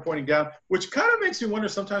an arrow pointing down, which kind of makes me wonder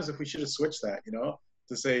sometimes if we should have switched that, you know,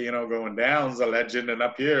 to say, you know, going down's a legend and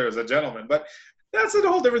up here is a gentleman. But that's a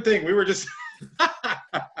whole different thing. We were just that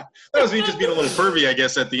was me just being a little pervy, I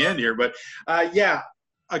guess, at the end here. But yeah,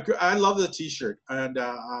 I love the T-shirt, and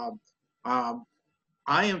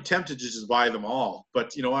I am tempted to just buy them all.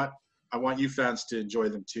 But you know what? I want you fans to enjoy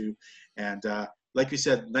them too. And like we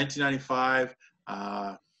said, 1995,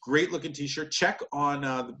 great looking T-shirt. Check on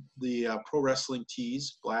the Pro Wrestling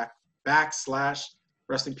Tees /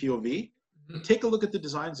 Wrestling POV. Take a look at the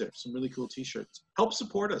designs there. Some really cool T-shirts. Help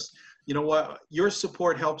support us. You know what? Your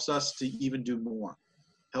support helps us to even do more.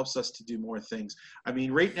 Helps us to do more things. I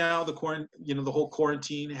mean, right now the whole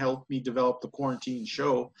quarantine helped me develop the quarantine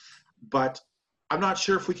show, but I'm not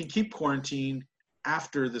sure if we can keep quarantine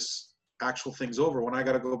after this actual thing's over. When I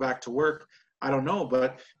got to go back to work, I don't know.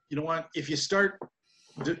 But you know what? If you start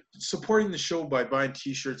supporting the show by buying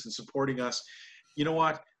T-shirts and supporting us, you know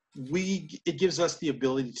what? It gives us the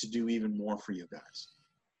ability to do even more for you guys.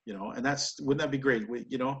 You know, and wouldn't that be great?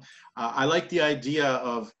 I like the idea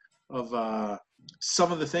of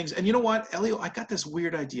some of the things. And you know what, Elio, I got this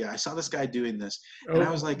weird idea. I saw this guy doing this, and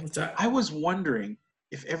I was like, I was wondering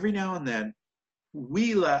if every now and then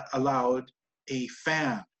we allowed a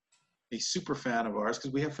super fan of ours,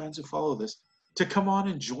 because we have fans who follow this, to come on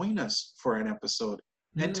and join us for an episode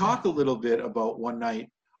and talk a little bit about one night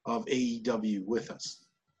of AEW with us.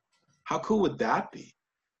 How cool would that be?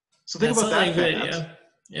 So think about that, good, fans.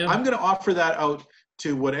 yeah. I'm going to offer that out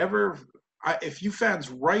to whatever. If you fans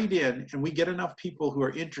write in and we get enough people who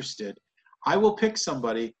are interested, I will pick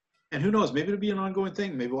somebody. And who knows, maybe it'll be an ongoing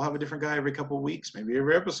thing. Maybe we'll have a different guy every couple of weeks. Maybe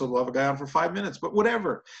every episode we'll have a guy on for 5 minutes. But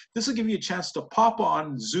whatever. This will give you a chance to pop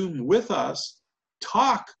on Zoom with us,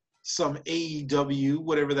 talk some AEW,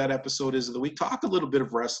 whatever that episode is of the week, talk a little bit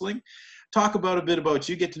of wrestling, talk about a bit about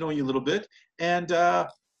you, get to know you a little bit, and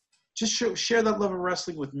just share that love of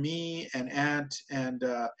wrestling with me and Ant and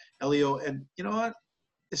Elio. And you know what?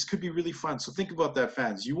 This could be really fun. So think about that,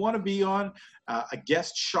 fans. You want to be on a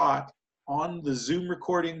guest shot on the Zoom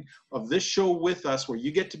recording of this show with us, where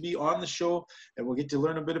you get to be on the show and we'll get to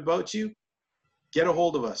learn a bit about you. Get a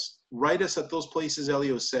hold of us. Write us at those places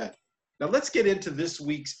Elio said. Now let's get into this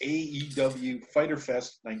week's AEW Fyter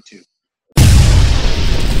Fest Night 2.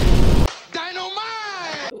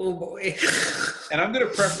 Dynamite! Oh boy. And I'm going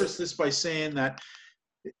to preface this by saying that,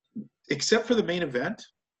 except for the main event,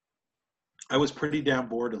 I was pretty damn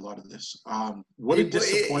bored a lot of this. What a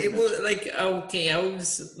disappointment. It was like, okay, I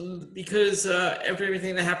was, because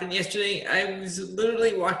everything that happened yesterday, I was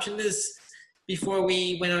literally watching this before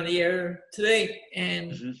we went on the air today,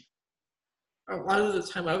 and a lot of the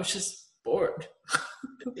time I was just bored.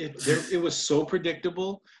 It was so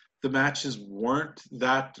predictable. The matches weren't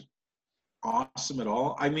that awesome at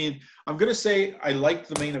all. I mean, I'm going to say I liked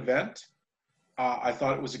the main event. I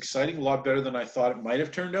thought it was exciting, a lot better than I thought it might have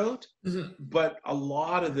turned out. But a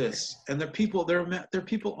lot of this, and there are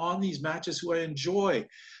people on these matches who I enjoy.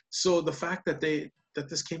 So the fact that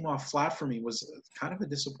this came off flat for me was kind of a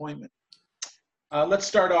disappointment. Let's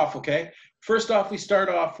start off, okay? First off, we start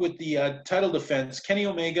off with the title defense. Kenny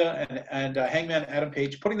Omega and Hangman Adam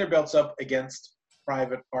Page putting their belts up against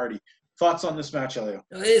Private Party. Thoughts on this match, Elio?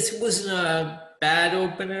 It wasn't a bad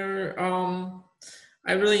opener.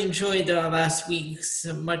 I really enjoyed last week's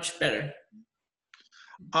much better.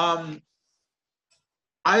 I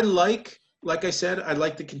like I said, I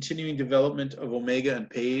like the continuing development of Omega and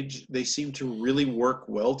Page. They seem to really work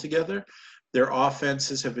well together. Their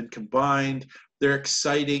offenses have been combined. They're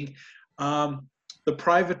exciting. The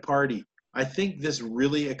Private Party, I think this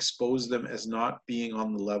really exposed them as not being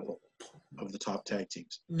on the level of the top tag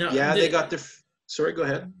teams. No, they got their... Sorry, go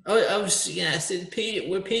ahead. Oh, I was going to ask,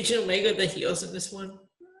 were Page and Omega the heels in this one?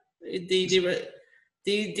 They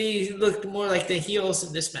looked more like the heels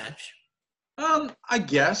in this match. I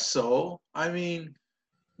guess so. I mean,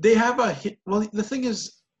 they have well, the thing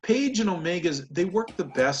is, Page and Omega's, they work the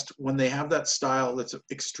best when they have that style that's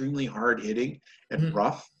extremely hard hitting and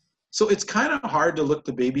rough. So it's kind of hard to look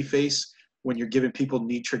the babyface when you're giving people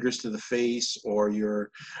knee triggers to the face, or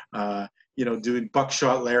you're, doing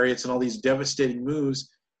buckshot lariats and all these devastating moves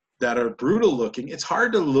that are brutal looking. It's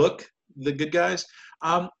hard to look the good guys.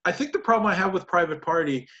 I think the problem I have with Private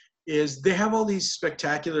Party is they have all these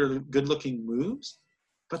spectacular good looking moves,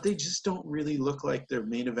 but they just don't really look like they're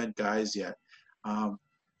main event guys yet.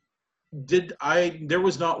 There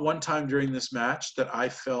was not one time during this match that I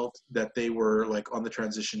felt that they were like on the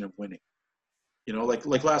transition of winning. You know,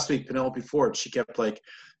 like last week, Penelope Ford, she kept like,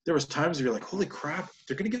 there was times where you're like, holy crap,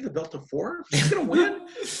 they're going to give the belt to Ford? She's going to win?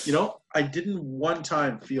 You know, I didn't one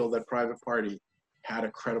time feel that Private Party had a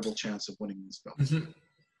credible chance of winning this belt.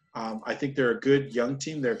 I think they're a good young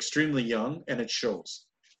team. They're extremely young, and it shows.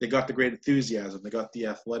 They got the great enthusiasm. They got the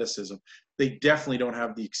athleticism. They definitely don't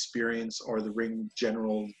have the experience or the ring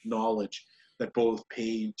general knowledge that both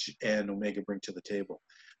Page and Omega bring to the table.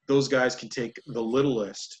 Those guys can take the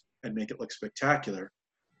littlest and make it look spectacular.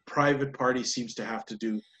 Private Party seems to have to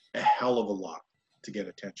do a hell of a lot to get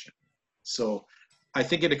attention. So I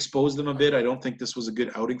think it exposed them a bit. I don't think this was a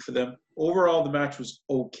good outing for them. Overall, the match was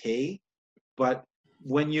okay, but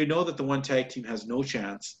when you know that the one tag team has no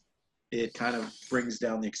chance, it kind of brings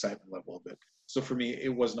down the excitement level a bit. So for me,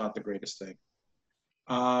 it was not the greatest thing.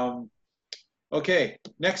 Okay,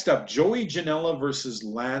 next up, Joey Janela versus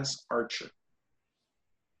Lance Archer.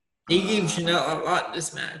 He gave Janela a lot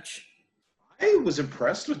this match. I was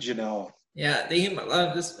impressed with Janela. Yeah, they gave him a lot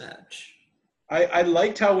of this match. I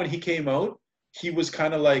liked how when he came out, he was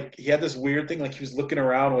kind of like, he had this weird thing, like he was looking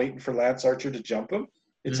around waiting for Lance Archer to jump him.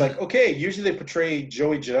 It's like, okay, usually they portray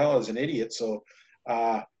Joey Janela as an idiot, so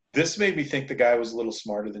this made me think the guy was a little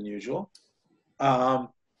smarter than usual.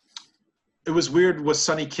 It was weird with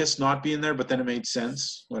Sonny Kiss not being there, but then it made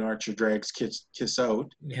sense when Archer drags Kiss out.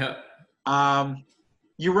 Yeah.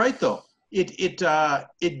 You're right, though.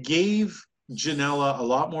 It gave Janela a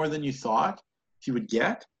lot more than you thought he would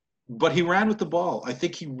get, but he ran with the ball. I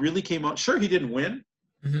think he really came out. Sure, he didn't win,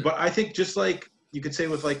 but I think just like you could say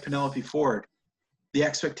with like Penelope Ford, the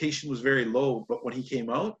expectation was very low, but when he came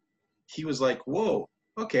out, he was like, whoa,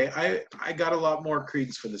 okay, I got a lot more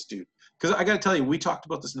credence for this dude. Because I got to tell you, we talked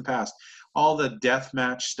about this in the past. All the death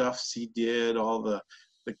match stuffs he did, all the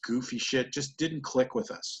goofy shit just didn't click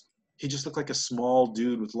with us. He just looked like a small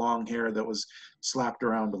dude with long hair that was slapped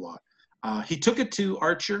around a lot. He took it to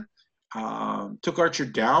Archer, took Archer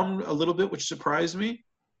down a little bit, which surprised me,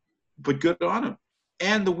 but good on him.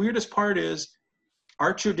 And the weirdest part is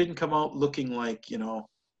Archer didn't come out looking like,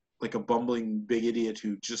 like a bumbling big idiot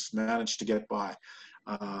who just managed to get by.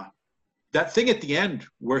 That thing at the end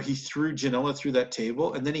where he threw Janela through that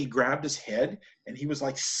table and then he grabbed his head and he was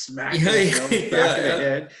like smacking him on the back of the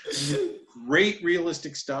head. Great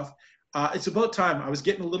realistic stuff. It's about time. I was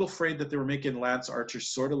getting a little afraid that they were making Lance Archer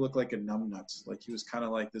sort of look like a numbnuts. Like he was kind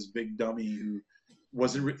of like this big dummy who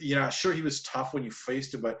wasn't, sure he was tough when you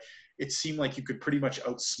faced him, but it seemed like you could pretty much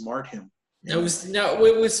outsmart him. Was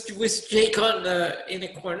Jake in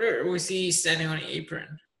a corner or was he standing on an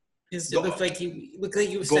apron? It looked like he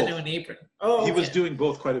was standing on an apron. Oh, okay. He was doing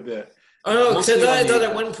both quite a bit. Oh, because I thought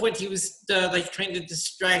at one point he was trying to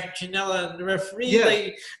distract Janela and the referee. Yeah.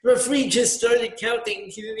 The referee just started counting.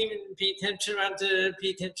 He didn't even pay attention to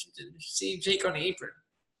see Jake on the apron.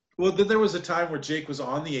 Well, then there was a time where Jake was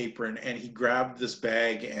on the apron and he grabbed this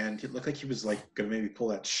bag and it looked like he was like going to maybe pull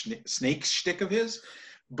that snake shtick of his.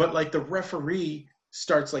 But like the referee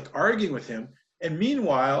starts like arguing with him. And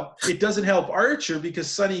meanwhile, it doesn't help Archer because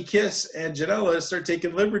Sonny Kiss and Janela start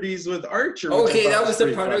taking liberties with Archer. Okay, that was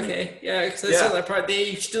the part. Funny. Okay, yeah, because I saw Yeah. that part. They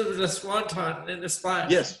each did a swanton in the splash.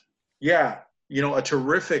 Yes. Yeah. A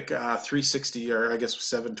terrific 360 or I guess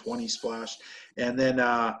 720 splash. And then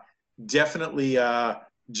definitely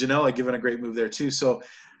Janela giving a great move there too. So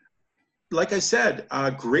like I said,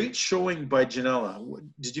 great showing by Janela.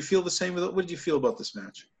 Did you feel the same? What did you feel about this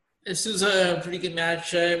match? This was a pretty good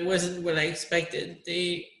match. It wasn't what I expected.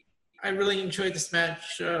 I really enjoyed this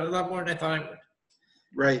match a lot more than I thought I would.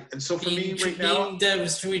 Right. And so for me right now,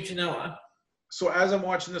 was Janela. So as I'm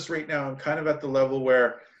watching this right now, I'm kind of at the level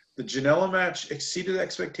where the Janela match exceeded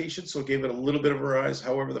expectations, so it gave it a little bit of a rise.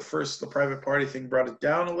 However, the private party thing brought it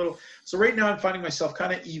down a little. So right now I'm finding myself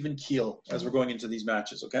kind of even keel as we're going into these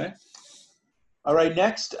matches, okay? All right,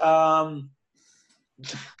 next.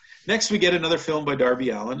 Next, we get another film by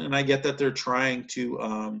Darby Allin, and I get that they're trying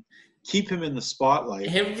to keep him in the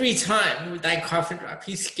spotlight. Every time with that coffin drop,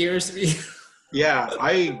 he scares me. Yeah,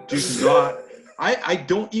 I do not. I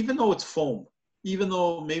don't, even though it's foam, even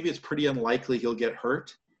though maybe it's pretty unlikely he'll get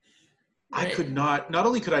hurt, right. I could not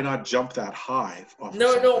only could I not jump that high.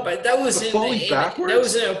 No, but that was backwards? That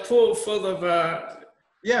was in a pool full of.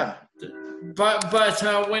 Yeah. But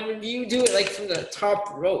when you do it like from the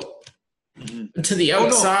top rope. Mm-hmm. To the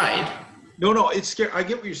outside. No, it's scary. I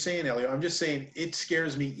get what you're saying, Elliot. I'm just saying it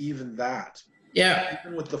scares me even that. Yeah.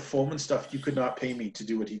 Even with the foam and stuff, you could not pay me to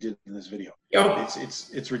do what he did in this video. Yep.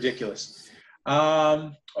 It's ridiculous.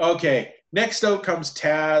 Okay. Next out comes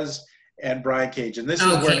Taz and Brian Cage, and this is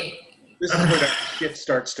where that shit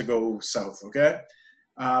starts to go south. Okay.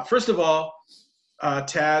 First of all,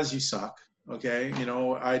 Taz, you suck. Okay.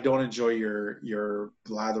 I don't enjoy your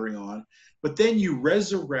blathering on. But then you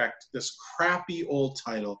resurrect this crappy old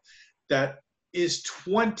title that is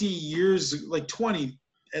 20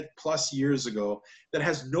 plus years ago that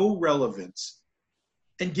has no relevance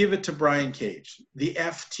and give it to Brian Cage, the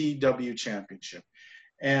FTW Championship.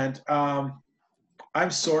 And I'm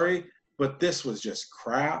sorry, but this was just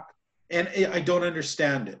crap. And I don't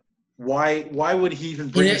understand it. Why would he even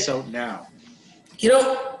bring this out now?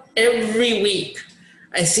 Every week,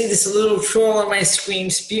 I see this little troll on my screen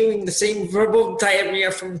spewing the same verbal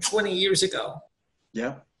diarrhea from 20 years ago.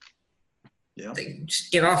 Yeah.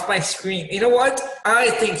 Just get off my screen. You know what?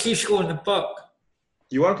 I think he should go in the book.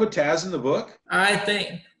 You want to put Taz in the book? I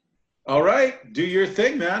think. All right. Do your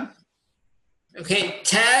thing, man. Okay,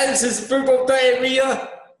 Taz is verbal diarrhea.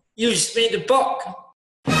 You just made the book.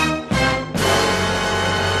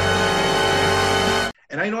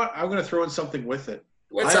 And I know what? I'm going to throw in something with it.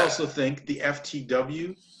 I also think the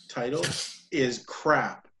FTW title is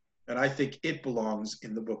crap, and I think it belongs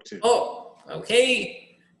in the book too. Oh,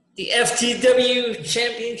 okay. The FTW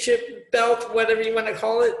Championship belt, whatever you want to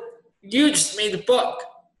call it, you just made the book.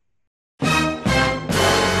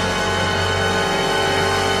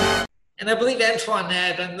 And I believe Antoine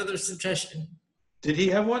had another suggestion. Did he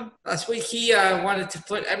have one? Last week he wanted to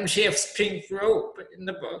put MJF's pink rope in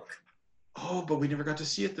the book. Oh, but we never got to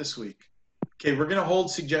see it this week. Okay, we're going to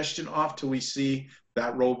hold suggestion off till we see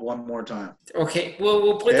that robe one more time. Okay,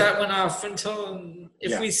 we'll put that one off until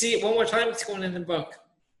if we see it one more time, it's going in the book.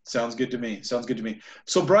 Sounds good to me.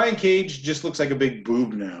 So Brian Cage just looks like a big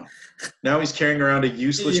boob now. Now he's carrying around a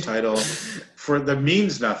useless title that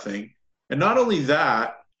means nothing. And not only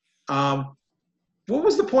that, what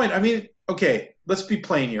was the point? I mean, okay, let's be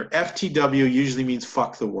plain here. FTW usually means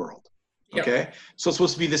fuck the world. Okay? Yep. So it's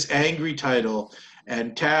supposed to be this angry title.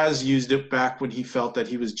 And Taz used it back when he felt that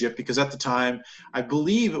he was gypped, because at the time, I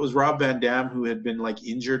believe it was Rob Van Dam who had been like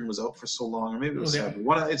injured and was out for so long, or maybe it was Sabu.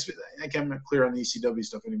 I'm not clear on the ECW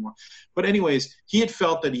stuff anymore. But anyways, he had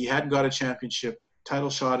felt that he hadn't got a championship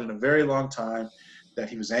title shot in a very long time, that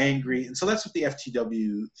he was angry. And so that's what the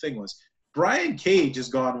FTW thing was. Brian Cage has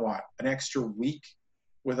gone, what, an extra week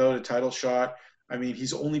without a title shot? I mean,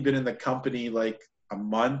 he's only been in the company like a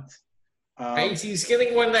month. He's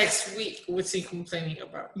getting one next week. What's he complaining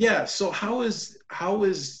about? Yeah, so how is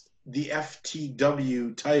the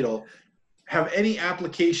FTW title have any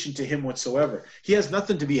application to him whatsoever? He has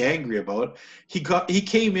nothing to be angry about. He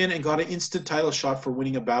came in and got an instant title shot for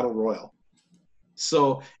winning a battle royal.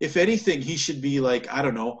 So if anything, he should be like, I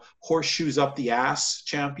don't know, horseshoes up the ass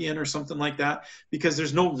champion or something like that, because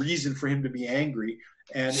there's no reason for him to be angry.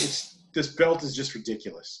 And this belt is just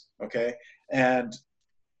ridiculous. Okay. And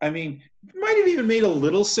I mean, it might have even made a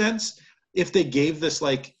little sense if they gave this,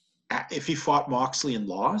 like, if he fought Moxley and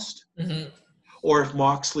lost, or if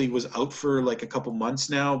Moxley was out for like a couple months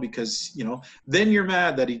now, because, you know, then you're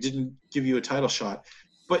mad that he didn't give you a title shot.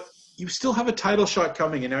 But you still have a title shot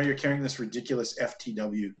coming, and now you're carrying this ridiculous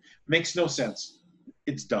FTW. Makes no sense.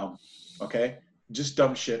 It's dumb. Okay? Just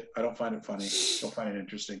dumb shit. I don't find it funny. Don't find it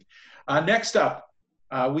interesting. Next up,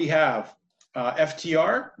 we have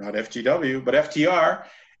FTR, not FTW, but FTR,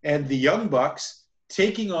 and the Young Bucks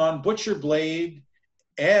taking on Butcher Blade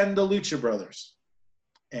and the Lucha Brothers.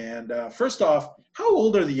 And first off, how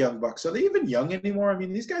old are the Young Bucks? Are they even young anymore? I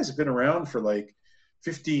mean, these guys have been around for like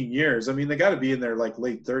 15 years. I mean, they got to be in their like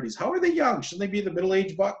late 30s. How are they young? Shouldn't they be the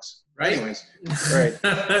middle-aged Bucks? Right. Anyways, right.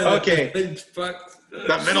 Okay.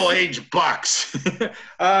 The middle-aged Bucks.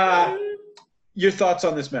 Your thoughts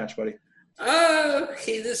on this match, buddy?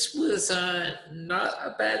 Okay, this was not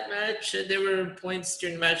a bad match. There were points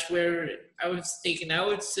during the match where I was taken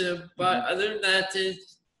out, but other than that, it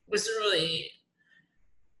wasn't really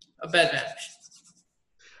a bad match.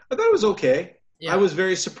 I thought it was okay. Yeah. I was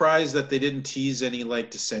very surprised that they didn't tease any like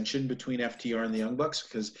dissension between FTR and the Young Bucks,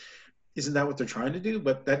 because isn't that what they're trying to do?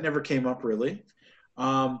 But that never came up really.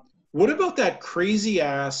 What about that crazy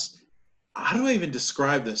ass? How do I even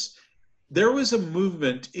describe this? There was a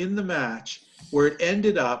movement in the match where it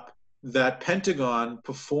ended up that Pentagon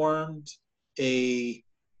performed a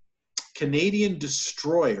Canadian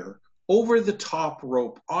destroyer over the top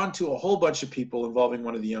rope onto a whole bunch of people involving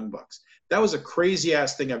one of the Young Bucks. That was a crazy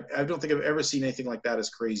ass thing. I don't think I've ever seen anything like that as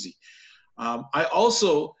crazy. I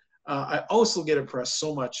also get impressed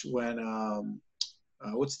so much when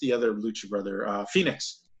what's the other Lucha brother?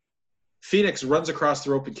 Phoenix. Phoenix runs across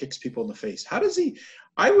the rope and kicks people in the face. How does he?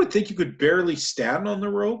 I would think you could barely stand on the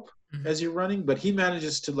rope as you're running, but he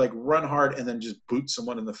manages to like run hard and then just boot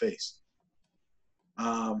someone in the face.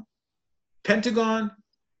 Pentagon,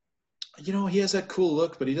 you know, he has that cool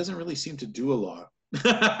look, but he doesn't really seem to do a lot.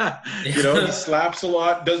 You know, he slaps a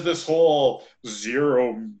lot, does this whole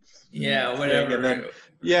zero. Yeah, whatever. And then,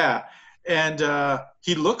 yeah. And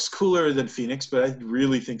he looks cooler than Phoenix, but I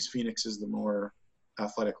really think Phoenix is the more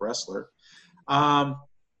athletic wrestler.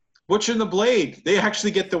 Butcher and the Blade, they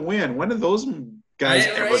actually get the win. When have those guys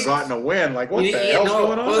ever gotten a win? Like, what the hell's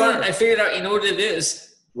going on? Hold on, I figured out. You know what it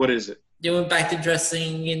is? What is it? They went back to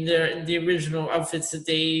dressing in the original outfits that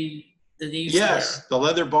they used Yes, to wear. the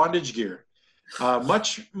leather bondage gear.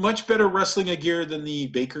 Much better wrestling gear than the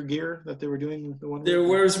Baker gear that they were doing. The one There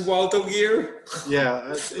was Waldo gear.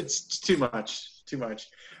 Yeah, it's too much.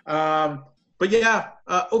 But yeah,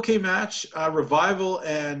 okay match. Revival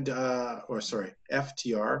and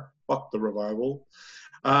FTR. Fuck the Revival.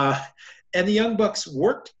 And the Young Bucks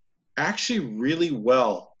worked actually really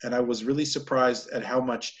well, and I was really surprised at how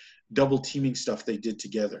much double teaming stuff they did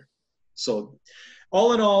together. So,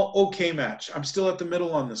 all in all, okay match. I'm still at the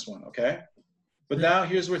middle on this one. Okay. But now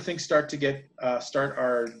here's where things start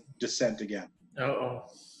our descent again. Uh-oh.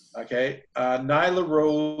 Okay. Nyla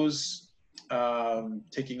Rose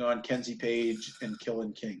taking on Kenzie Page and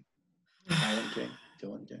Killian King.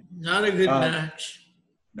 Killian King. Not a good match.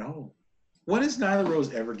 No. When has Nyla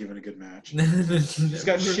Rose ever given a good match? She's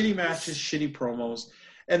got shitty matches, shitty promos.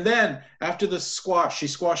 And then after the squash, she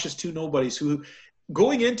squashes two nobodies who,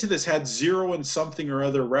 going into this, had 0 and something or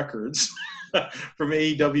other records from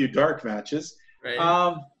AEW dark matches.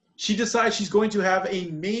 Right. She decides she's going to have a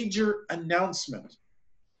major announcement.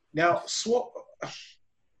 Now,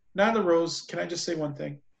 Nyla Rose, can I just say one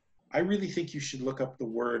thing? I really think you should look up the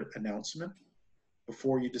word announcement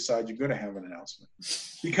before you decide you're going to have an announcement.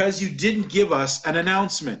 Because you didn't give us an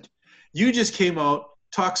announcement. You just came out,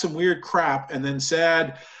 talked some weird crap, and then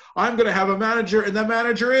said, I'm going to have a manager, and that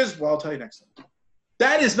manager is, well, I'll tell you next time.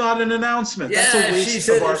 That is not an announcement. That's a waste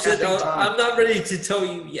of our effing time. I'm not ready to tell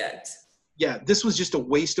you yet. Yeah, this was just a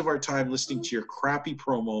waste of our time listening to your crappy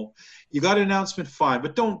promo. You got an announcement, fine,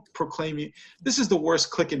 but don't proclaim you. This is the worst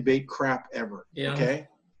click and bait crap ever. Yeah. Okay?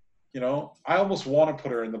 You know, I almost want to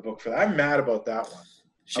put her in the book for that. I'm mad about that one.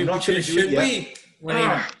 Should we?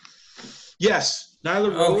 Yes,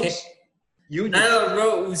 Nyla Rose. Okay. Nyla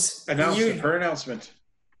Rose. Her announcement.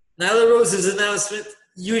 Nyla Rose's announcement.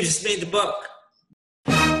 You just made the book.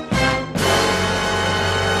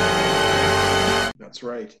 That's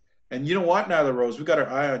right. And you know what, Nyla Rose? We got our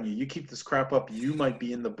eye on you. You keep this crap up, you might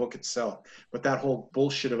be in the book itself. But that whole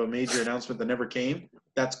bullshit of a major announcement that never came,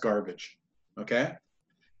 that's garbage. Okay?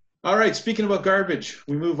 All right, speaking about garbage,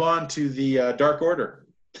 we move on to the Dark Order.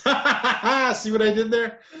 See what I did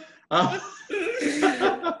there?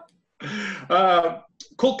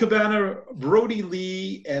 Colt Cabana, Brody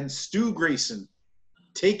Lee, and Stu Grayson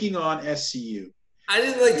taking on SCU. I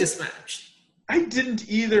didn't like this match. I didn't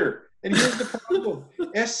either. And here's the problem.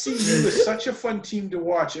 SCU is such a fun team to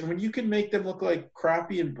watch. And when you can make them look like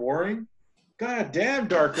crappy and boring, god damn,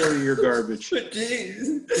 Dark Order, you're garbage.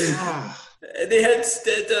 Jeez. They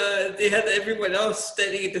had everyone else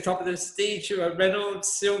standing at the top of the stage.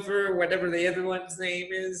 Reynolds, Silver, whatever the other one's name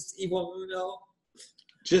is, Evil Muno.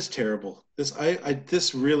 Just terrible.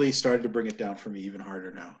 This really started to bring it down for me even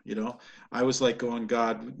harder now. You know, I was like going,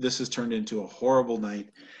 God, this has turned into a horrible night.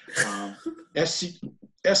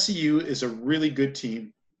 SCU is a really good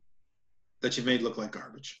team that you made look like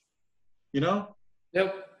garbage. You know?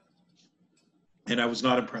 Yep. And I was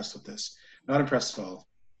not impressed with this. Not impressed at all.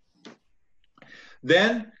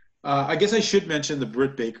 Then, I guess I should mention the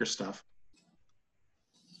Britt Baker stuff.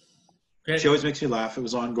 Okay. She always makes me laugh. It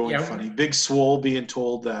was ongoing funny. Big Swole being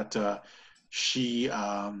told that she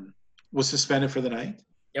was suspended for the night.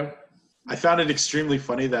 Yep. I found it extremely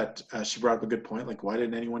funny that she brought up a good point. Like, why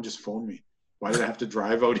didn't anyone just phone me? Why did I have to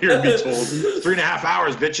drive out here and be told 3.5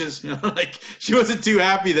 hours, bitches? You know, like she wasn't too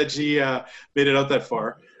happy that she made it out that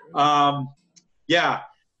far.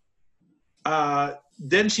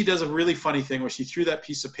 Then she does a really funny thing where she threw that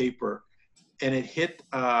piece of paper and it hit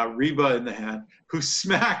Reba in the hand, whose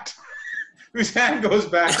hand goes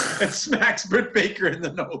back and smacks Britt Baker in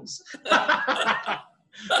the nose.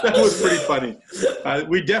 That was pretty funny.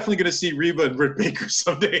 We're definitely going to see Reba and Britt Baker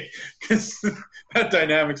someday because that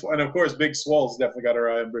dynamics. And of course, Big Swole's definitely got her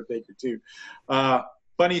eye on Britt Baker too.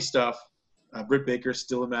 Funny stuff. Britt Baker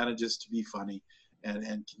still manages to be funny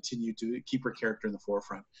and continue to keep her character in the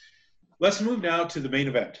forefront. Let's move now to the main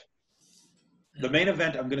event. The main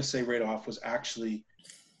event, I'm going to say right off, was actually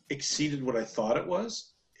exceeded what I thought it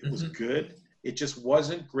was. It was good. It just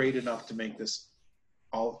wasn't great enough to make this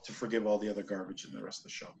to forgive all the other garbage in the rest of the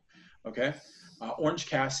show. Okay? Orange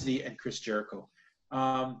Cassidy and Chris Jericho.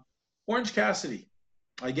 Orange Cassidy,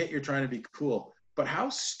 I get you're trying to be cool, but how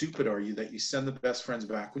stupid are you that you send the best friends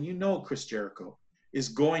back when you know Chris Jericho is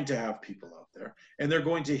going to have people out there and they're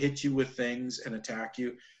going to hit you with things and attack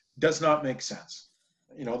you? Does not make sense.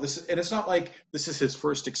 You know, and it's not like this is his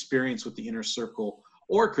first experience with the Inner Circle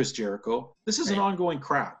or Chris Jericho. This is an ongoing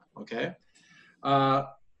crap, okay?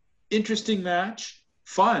 Interesting match,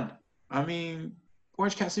 fun. I mean,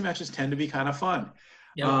 Orange Cassidy matches tend to be kind of fun.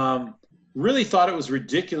 Yeah. Really thought it was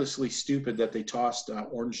ridiculously stupid that they tossed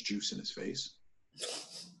orange juice in his face. I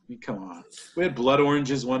mean, come on. We had blood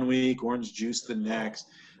oranges one week, orange juice the next.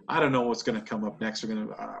 I don't know what's going to come up next. We're going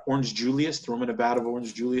to Orange Julius, throw him in a bat of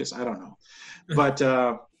Orange Julius. I don't know. But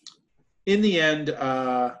in the end,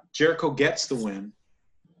 Jericho gets the win.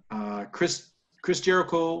 Chris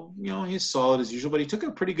Jericho, you know, he's solid as usual, but he took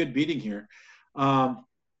a pretty good beating here.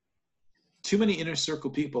 Too many Inner Circle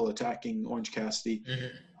people attacking Orange Cassidy.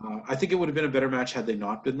 I think it would have been a better match had they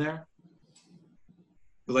not been there.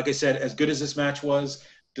 But like I said, as good as this match was,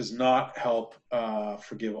 does not help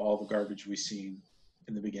forgive all the garbage we've seen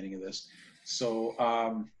in the beginning of this.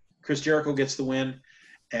 So Chris Jericho gets the win,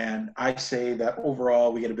 and I say that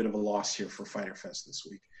overall we get a bit of a loss here for Fyter Fest this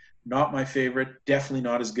week. Not my favorite, definitely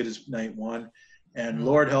not as good as night one, and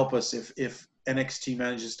Lord help us if NXT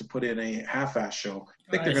manages to put in a half-ass show.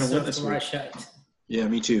 I think they're going to win this week. Yeah,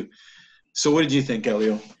 me too. So what did you think,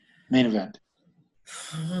 Elio? Main event.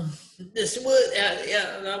 This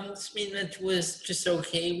main event was just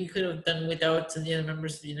okay. We could have done without the other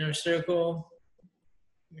members of the Inner Circle.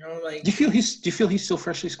 You know, like. Do you feel he's still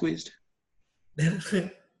freshly squeezed? I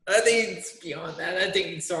think it's beyond that. I think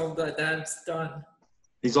it's all that. That's done.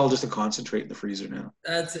 He's all just a concentrate in the freezer now.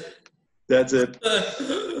 That's it.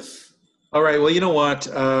 All right. Well, you know what,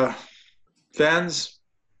 fans,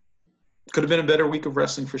 Could have been a better week of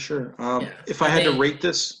wrestling for sure. Yeah. If I had to rate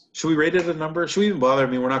this, should we rate it a number? Should we even bother? I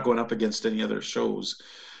mean, we're not going up against any other shows.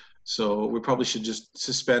 So we probably should just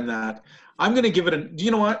suspend that. I'm going to give it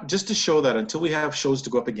you know what? Just to show that until we have shows to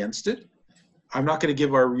go up against it, I'm not going to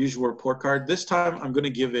give our usual report card. This time I'm going to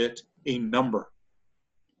give it a number.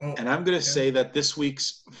 Oh, And I'm going to say that this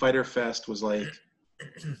week's Fighter Fest was like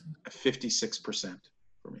 56%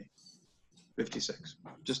 for me. 56.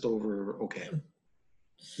 Just over okay.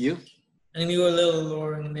 You? I'm gonna go a little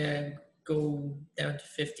lower and then go down to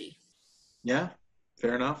 50. Yeah,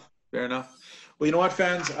 fair enough. Fair enough. Well, you know what,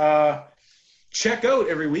 fans? Check out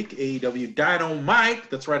every week AEW Dynamite.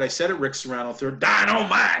 That's right, I said it. Rick Serrano third.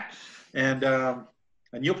 Dynamite. And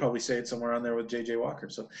you'll probably say it somewhere on there with JJ Walker.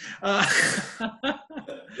 So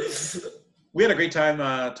we had a great time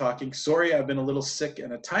talking. Sorry, I've been a little sick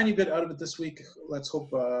and a tiny bit out of it this week. Let's hope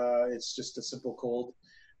it's just a simple cold.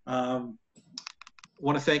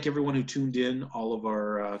 Want to thank everyone who tuned in, all of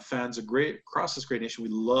our fans across this great nation. We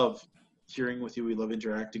love hearing with you. We love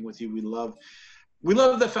interacting with you. We love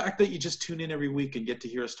the fact that you just tune in every week and get to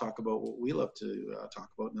hear us talk about what we love to talk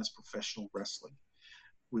about, and that's professional wrestling.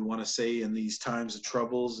 We want to say in these times of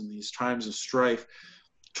troubles and these times of strife,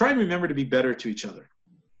 try and remember to be better to each other.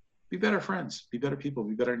 Be better friends. Be better people.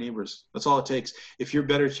 Be better neighbors. That's all it takes. If you're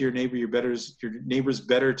better to your neighbor, your neighbor's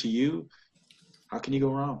better to you, how can you go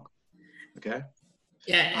wrong? Okay?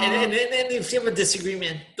 Yeah, and if you have a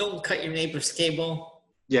disagreement, don't cut your neighbor's cable.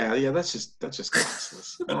 Yeah, that's just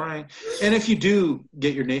classless. All right. And if you do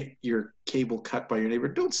get your cable cut by your neighbor,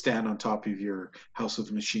 don't stand on top of your house with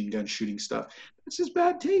a machine gun shooting stuff. That's just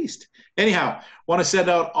bad taste. Anyhow, want to send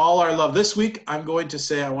out all our love. This week, I'm going to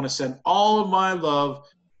say I want to send all of my love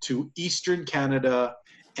to Eastern Canada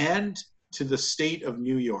and to the state of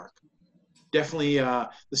New York. Definitely the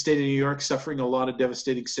state of New York suffering a lot of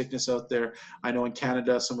devastating sickness out there. I know in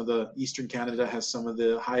Canada, some of the Eastern Canada has some of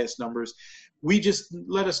the highest numbers. We just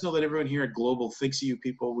let us know that everyone here at Global thinks of you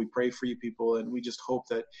people. We pray for you people, and we just hope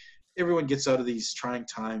that everyone gets out of these trying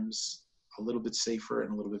times a little bit safer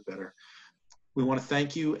and a little bit better. We want to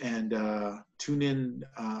thank you and tune in.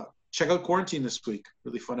 Check out Quarantine this week.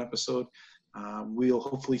 Really fun episode. We'll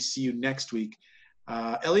hopefully see you next week.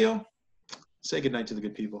 Elio, say goodnight to the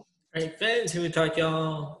good people. All right, friends, we will talk to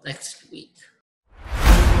y'all next week.